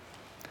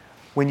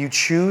 When you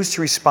choose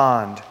to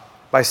respond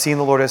by seeing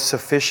the Lord as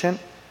sufficient,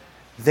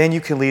 then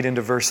you can lead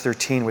into verse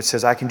 13, which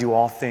says, I can do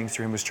all things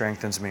through him who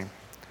strengthens me.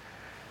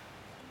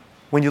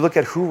 When you look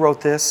at who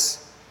wrote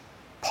this,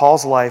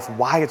 Paul's life,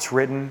 why it's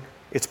written,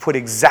 it's put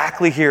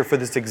exactly here for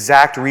this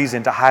exact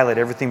reason to highlight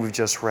everything we've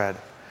just read.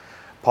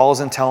 Paul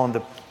isn't telling the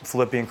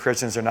Philippian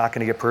Christians they're not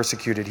going to get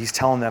persecuted. He's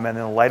telling them, and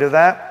in the light of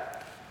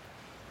that,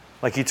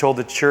 like he told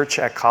the church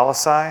at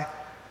Colossae,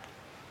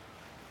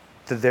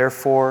 to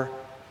therefore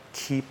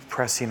keep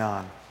pressing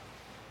on.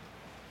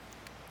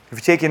 If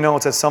you're taking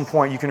notes, at some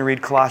point you can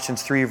read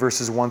Colossians 3,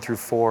 verses 1 through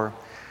 4.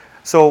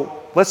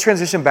 So let's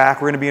transition back.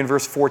 We're going to be in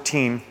verse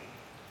 14,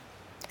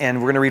 and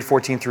we're going to read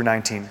 14 through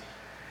 19.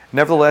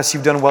 Nevertheless,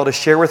 you've done well to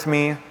share with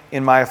me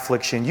in my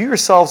affliction. You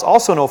yourselves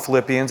also know,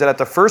 Philippians, that at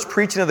the first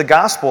preaching of the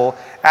gospel,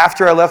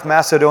 after I left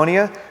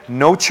Macedonia,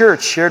 no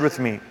church shared with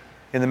me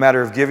in the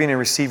matter of giving and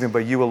receiving, but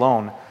you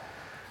alone.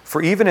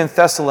 For even in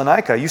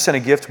Thessalonica, you sent a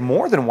gift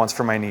more than once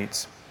for my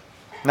needs.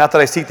 Not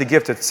that I seek the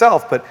gift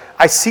itself, but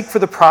I seek for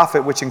the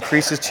profit which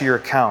increases to your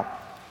account.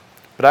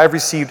 But I have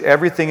received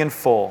everything in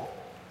full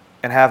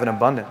and have an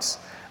abundance.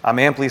 I'm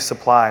amply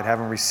supplied,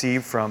 having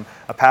received from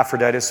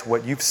Epaphroditus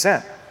what you've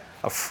sent,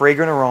 a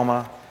fragrant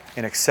aroma,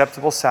 an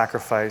acceptable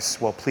sacrifice,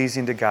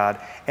 well-pleasing to God.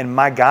 And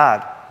my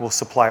God will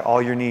supply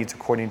all your needs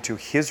according to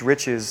his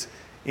riches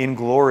in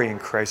glory in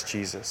Christ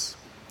Jesus.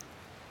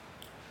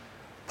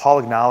 Paul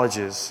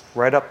acknowledges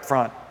right up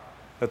front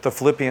that the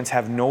Philippians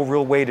have no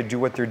real way to do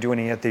what they're doing,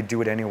 and yet they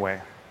do it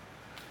anyway.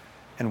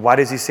 And why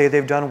does he say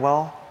they've done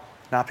well?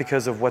 Not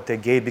because of what they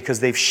gave, because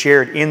they've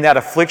shared in that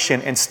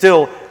affliction and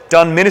still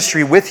done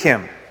ministry with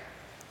him.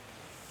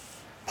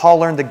 Paul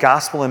learned the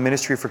gospel and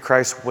ministry for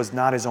Christ was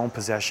not his own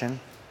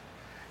possession.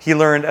 He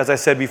learned, as I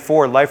said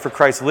before, life for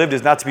Christ lived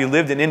is not to be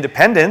lived in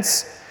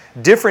independence.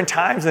 Different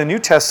times in the New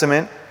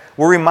Testament,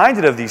 we're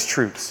reminded of these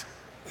truths.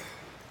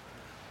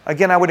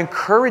 Again, I would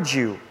encourage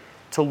you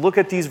to look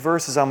at these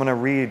verses I'm going to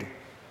read.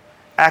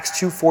 Acts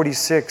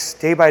 2:46,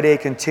 day by day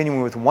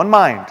continuing with one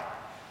mind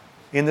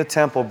in the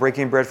temple,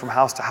 breaking bread from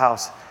house to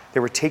house.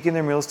 They were taking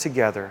their meals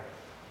together.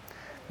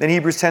 Then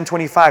Hebrews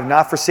 10:25,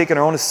 not forsaking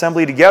our own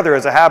assembly together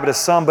as a habit of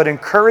some, but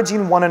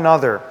encouraging one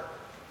another.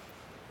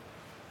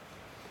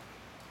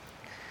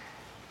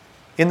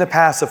 In the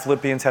past, the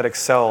Philippians had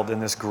excelled in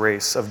this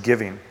grace of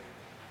giving.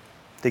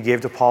 They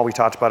gave to Paul, we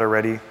talked about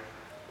already,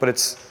 but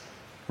it's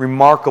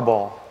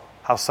remarkable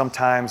how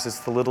sometimes it's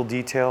the little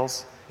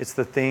details, it's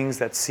the things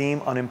that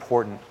seem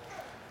unimportant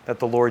that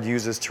the Lord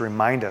uses to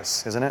remind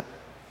us, isn't it?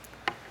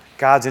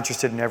 God's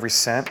interested in every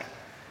cent.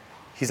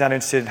 He's not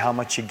interested in how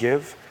much you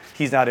give.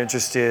 He's not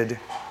interested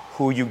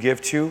who you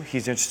give to.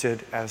 He's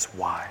interested as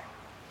why.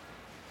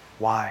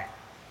 Why?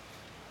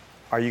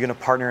 Are you going to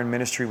partner in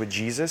ministry with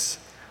Jesus,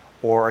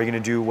 or are you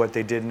going to do what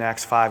they did in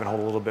Acts 5 and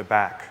hold a little bit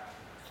back?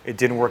 It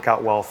didn't work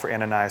out well for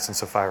Ananias and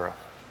Sapphira.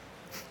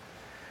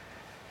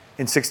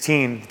 In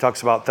 16, he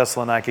talks about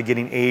Thessalonica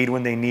getting aid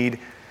when they need.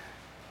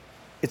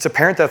 It's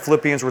apparent that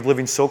Philippians were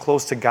living so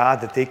close to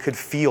God that they could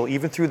feel,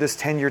 even through this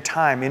 10-year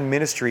time in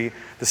ministry,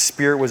 the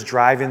Spirit was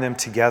driving them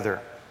together.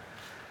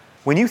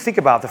 When you think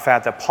about the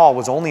fact that Paul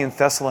was only in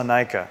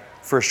Thessalonica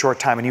for a short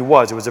time, and it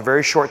was a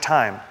very short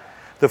time,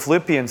 the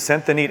Philippians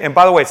sent the need. And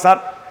by the way,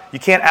 you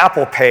can't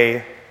Apple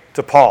Pay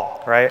to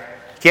Paul, right?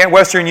 You can't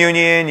Western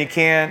Union, you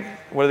can't,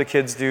 what do the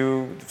kids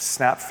do?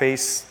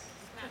 Snapface?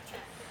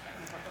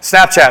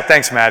 Snapchat,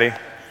 thanks, Maddie.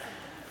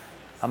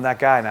 I'm that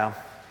guy now.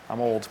 I'm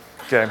old.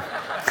 Okay.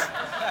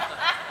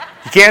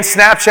 You can't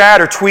Snapchat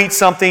or tweet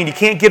something. You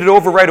can't get it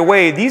over right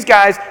away. These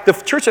guys, the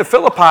church of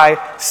Philippi,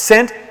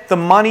 sent the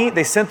money,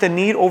 they sent the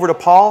need over to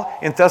Paul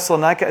in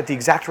Thessalonica at the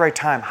exact right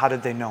time. How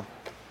did they know?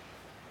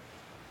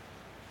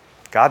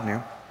 God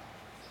knew.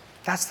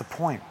 That's the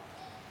point.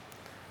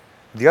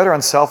 The utter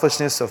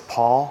unselfishness of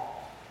Paul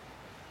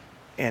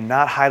and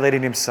not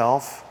highlighting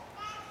himself,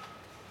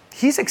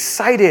 he's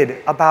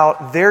excited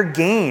about their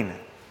gain.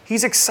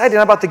 He's excited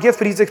not about the gift,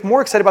 but he's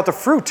more excited about the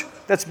fruit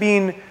that's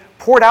being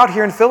poured out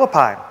here in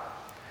Philippi.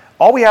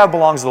 All we have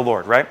belongs to the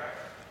Lord, right?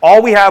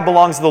 All we have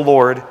belongs to the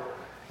Lord,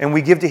 and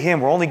we give to him.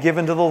 We're only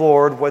giving to the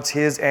Lord what's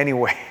his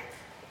anyway.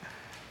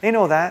 They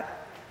know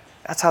that.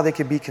 That's how they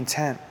can be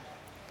content.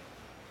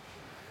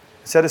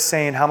 Instead of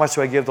saying, how much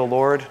do I give the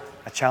Lord?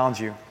 I challenge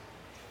you.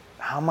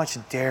 How much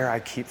dare I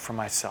keep for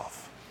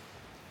myself?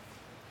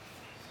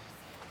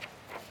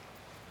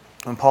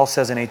 When Paul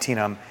says in 18,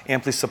 I'm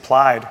amply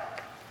supplied,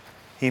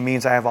 he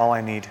means I have all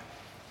I need.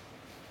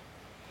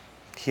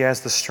 He has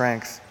the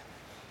strength.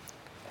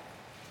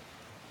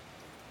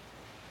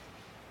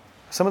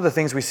 Some of the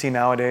things we see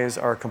nowadays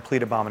are a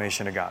complete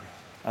abomination to God.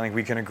 I think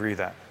we can agree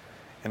that.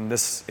 And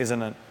this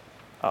isn't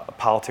a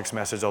politics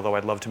message, although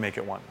I'd love to make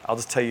it one. I'll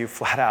just tell you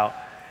flat out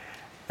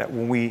that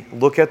when we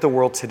look at the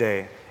world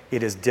today,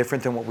 it is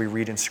different than what we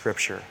read in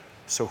Scripture.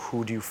 So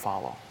who do you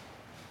follow?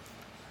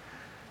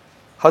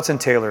 Hudson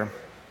Taylor,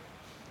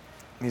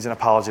 he's an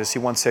apologist. He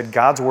once said,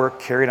 God's work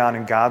carried on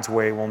in God's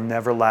way will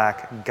never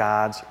lack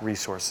God's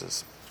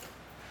resources.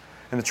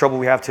 And the trouble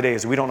we have today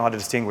is we don't know how to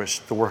distinguish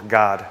the work of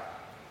God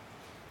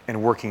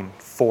and working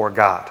for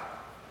God.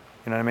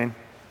 You know what I mean?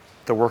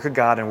 The work of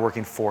God and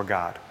working for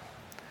God.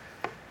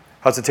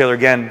 Hudson Taylor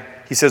again,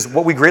 he says,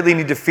 what we greatly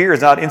need to fear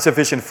is not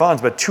insufficient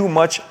funds, but too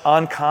much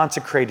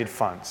unconsecrated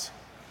funds.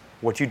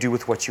 What you do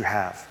with what you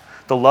have.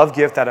 The love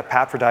gift that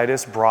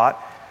Epaphroditus brought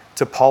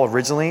to Paul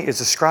originally is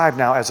described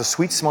now as a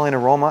sweet-smelling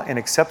aroma and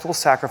acceptable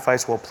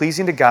sacrifice while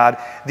pleasing to God.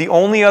 The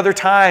only other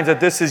times that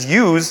this is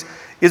used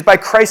is by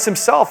Christ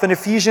himself in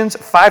Ephesians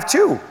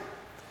 5:2.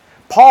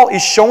 Paul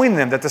is showing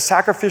them that the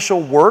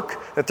sacrificial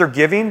work that they're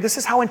giving, this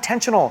is how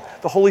intentional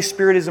the Holy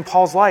Spirit is in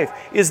Paul's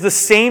life, is the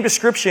same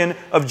description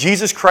of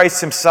Jesus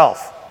Christ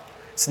himself.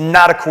 It's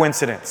not a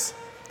coincidence.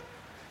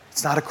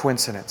 It's not a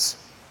coincidence.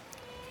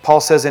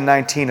 Paul says in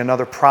 19,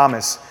 another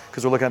promise,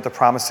 because we're looking at the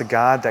promise of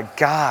God, that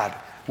God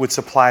would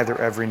supply their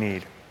every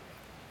need.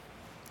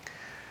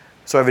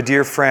 So I have a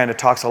dear friend that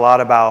talks a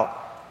lot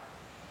about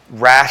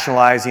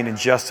rationalizing and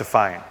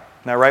justifying.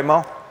 Isn't that right,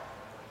 Mo?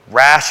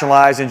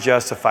 Rationalize and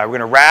justify. We're going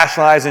to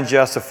rationalize and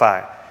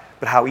justify.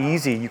 But how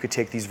easy you could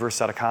take these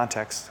verses out of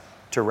context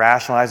to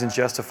rationalize and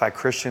justify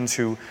Christians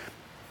who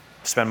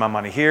spend my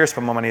money here,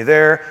 spend my money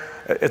there.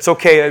 It's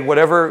okay.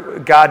 Whatever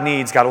God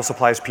needs, God will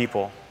supply his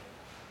people.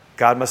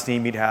 God must need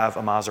me to have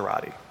a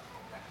Maserati.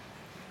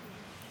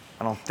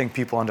 I don't think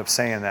people end up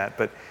saying that,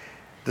 but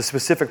the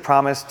specific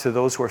promise to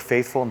those who are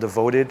faithful and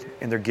devoted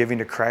in their giving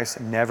to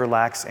Christ never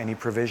lacks any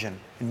provision.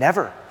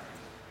 Never.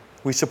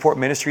 We support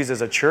ministries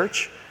as a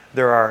church.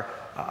 There are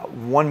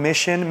one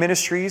mission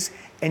ministries,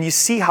 and you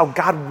see how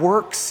God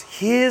works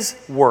his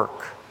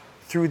work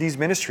through these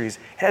ministries.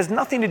 It has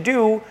nothing to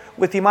do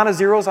with the amount of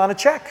zeros on a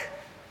check.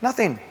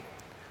 Nothing.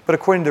 But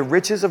according to the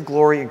riches of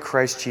glory in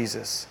Christ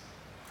Jesus.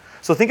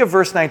 So think of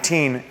verse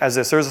 19 as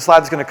this. There's a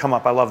slide that's going to come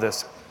up. I love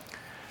this.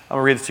 I'm going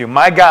to read this to you.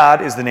 My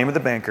God is the name of the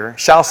banker,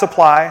 shall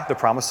supply, the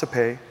promise to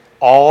pay,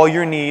 all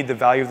your need, the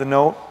value of the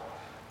note,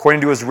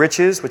 according to his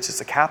riches, which is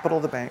the capital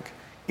of the bank,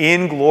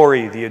 in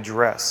glory, the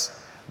address,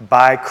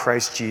 by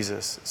Christ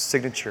Jesus,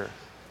 signature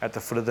at the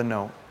foot of the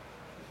note,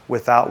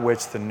 without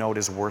which the note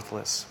is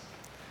worthless.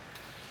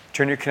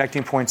 Turn your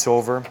connecting points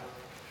over.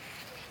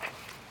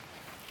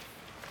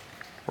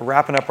 We're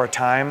wrapping up our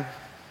time.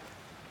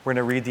 We're going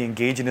to read the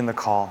engaging in the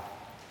call.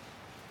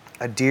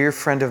 A dear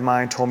friend of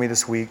mine told me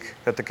this week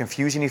that the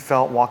confusion he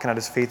felt walking out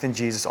his faith in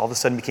Jesus all of a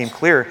sudden became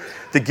clear.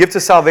 The gift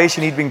of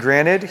salvation he'd been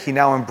granted, he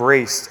now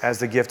embraced as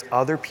the gift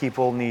other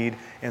people need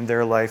in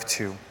their life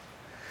too.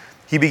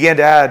 He began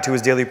to add to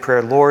his daily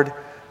prayer, Lord,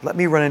 let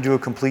me run into a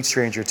complete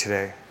stranger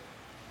today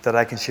that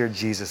I can share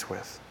Jesus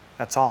with.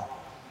 That's all.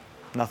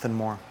 Nothing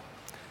more.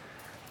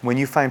 When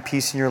you find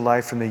peace in your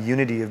life from the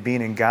unity of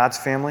being in God's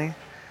family,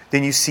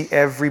 then you see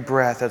every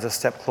breath as a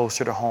step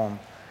closer to home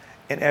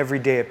and every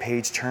day a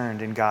page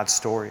turned in God's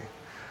story.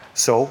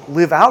 So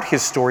live out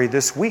his story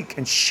this week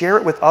and share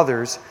it with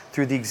others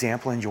through the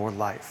example in your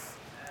life.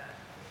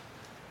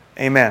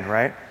 Amen,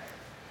 right?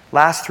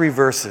 Last three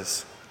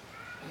verses.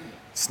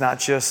 It's not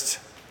just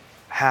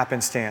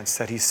happenstance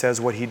that he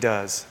says what he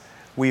does.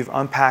 We've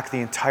unpacked the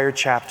entire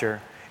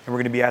chapter, and we're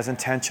going to be as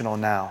intentional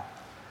now.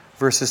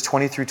 Verses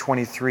 20 through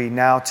 23,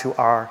 now to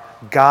our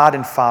God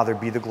and Father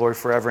be the glory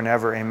forever and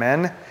ever.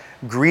 Amen.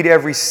 Greet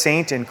every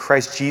saint in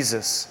Christ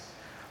Jesus.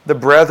 The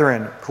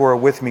brethren who are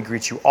with me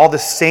greet you. All the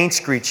saints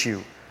greet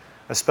you,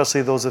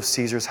 especially those of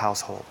Caesar's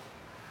household.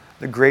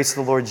 The grace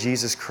of the Lord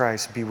Jesus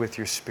Christ be with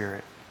your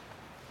spirit.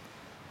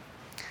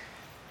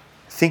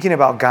 Thinking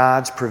about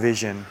God's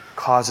provision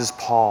causes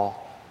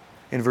Paul,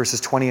 in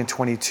verses 20 and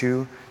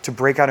 22, to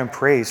break out in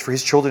praise for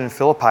his children in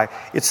Philippi.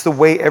 It's the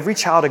way every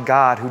child of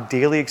God who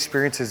daily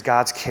experiences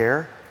God's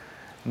care,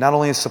 not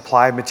only in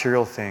supply of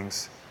material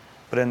things,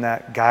 but in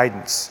that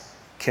guidance,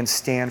 can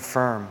stand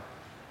firm,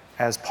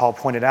 as Paul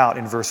pointed out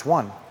in verse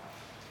 1.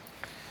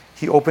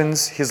 He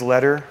opens his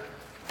letter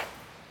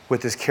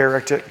with his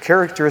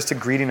characteristic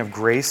greeting of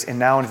grace, and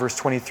now in verse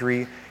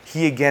 23,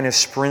 he again is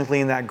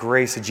sprinkling that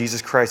grace of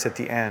Jesus Christ at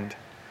the end.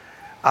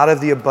 Out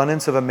of the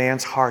abundance of a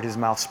man's heart, his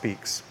mouth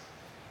speaks.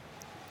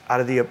 Out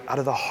of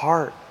the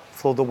heart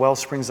flow the well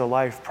springs of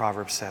life,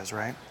 Proverbs says,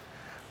 right?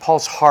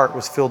 Paul's heart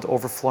was filled to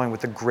overflowing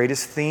with the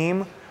greatest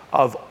theme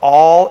of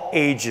all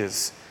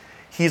ages.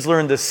 He's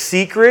learned the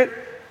secret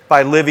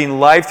by living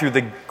life through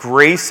the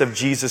grace of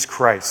Jesus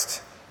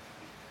Christ.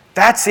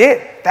 That's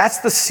it. That's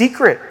the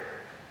secret.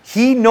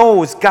 He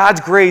knows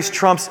God's grace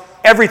trumps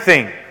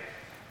everything.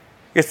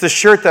 It's the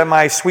shirt that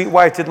my sweet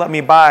wife did let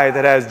me buy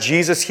that has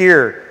Jesus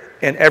here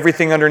and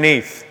everything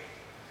underneath.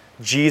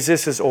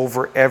 Jesus is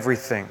over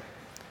everything.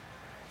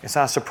 It's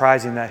not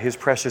surprising that his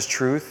precious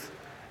truth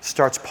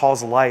starts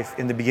Paul's life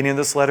in the beginning of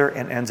this letter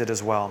and ends it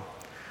as well.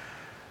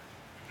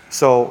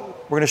 So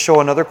we're going to show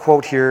another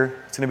quote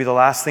here. It's going to be the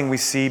last thing we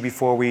see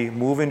before we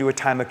move into a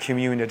time of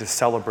communion to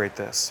celebrate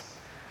this.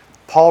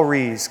 Paul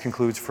Rees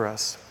concludes for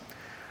us.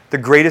 The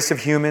greatest of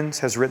humans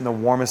has written the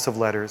warmest of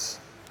letters.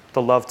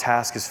 The love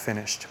task is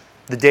finished.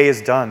 The day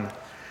is done.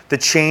 The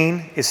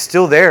chain is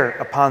still there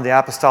upon the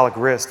apostolic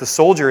wrist. The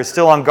soldier is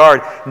still on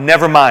guard.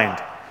 Never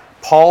mind.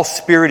 Paul's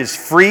spirit is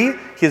free.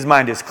 His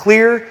mind is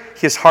clear.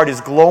 His heart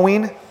is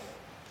glowing.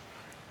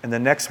 And the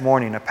next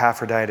morning,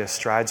 Epaphroditus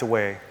strides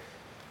away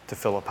to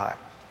Philippi.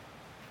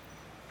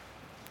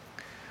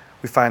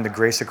 We find the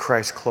grace of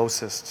Christ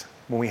closest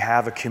when we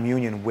have a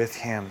communion with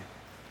him.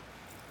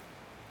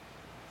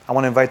 I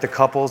want to invite the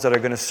couples that are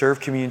going to serve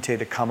communion today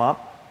to come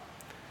up.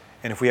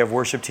 And if we have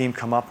worship team,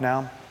 come up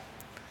now.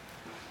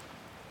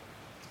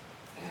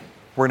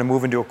 We're going to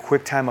move into a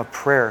quick time of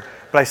prayer.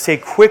 But I say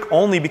quick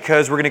only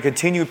because we're going to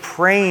continue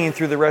praying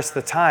through the rest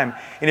of the time.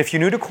 And if you're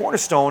new to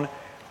Cornerstone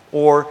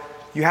or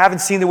you haven't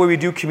seen the way we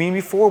do communion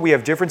before, we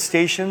have different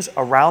stations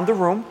around the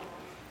room.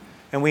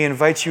 And we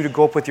invite you to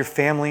go up with your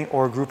family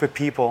or a group of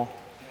people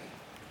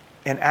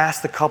and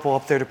ask the couple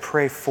up there to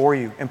pray for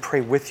you and pray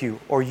with you,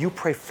 or you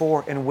pray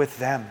for and with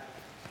them.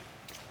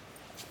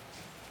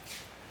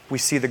 We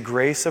see the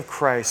grace of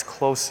Christ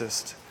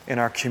closest in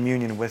our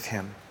communion with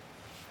him.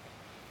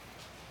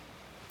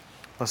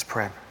 Let's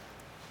pray.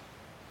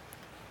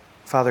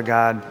 Father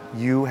God,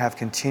 you have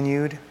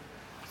continued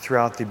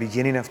throughout the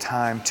beginning of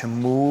time to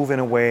move in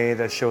a way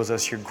that shows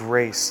us your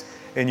grace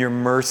and your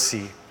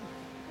mercy.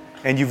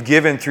 And you've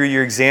given through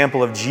your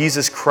example of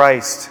Jesus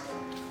Christ,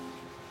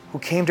 who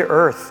came to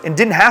earth and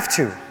didn't have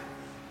to,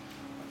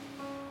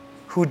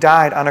 who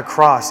died on a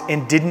cross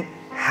and didn't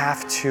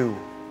have to,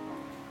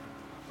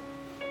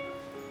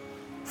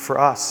 for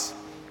us.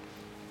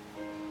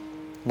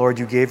 Lord,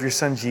 you gave your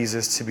son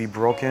Jesus to be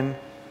broken,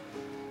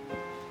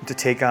 to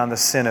take on the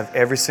sin of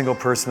every single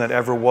person that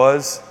ever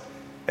was,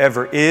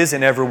 ever is,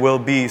 and ever will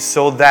be,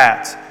 so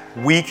that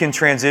we can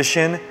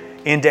transition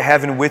into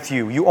heaven with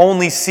you. You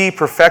only see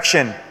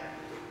perfection.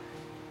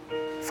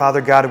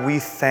 Father God, we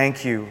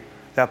thank you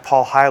that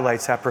Paul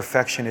highlights that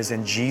perfection is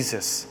in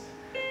Jesus.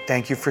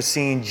 Thank you for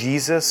seeing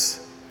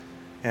Jesus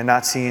and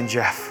not seeing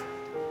Jeff.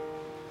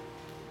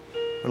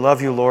 We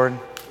love you, Lord,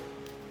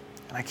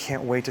 and I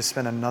can't wait to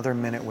spend another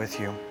minute with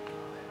you.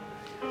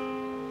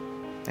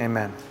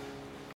 Amen.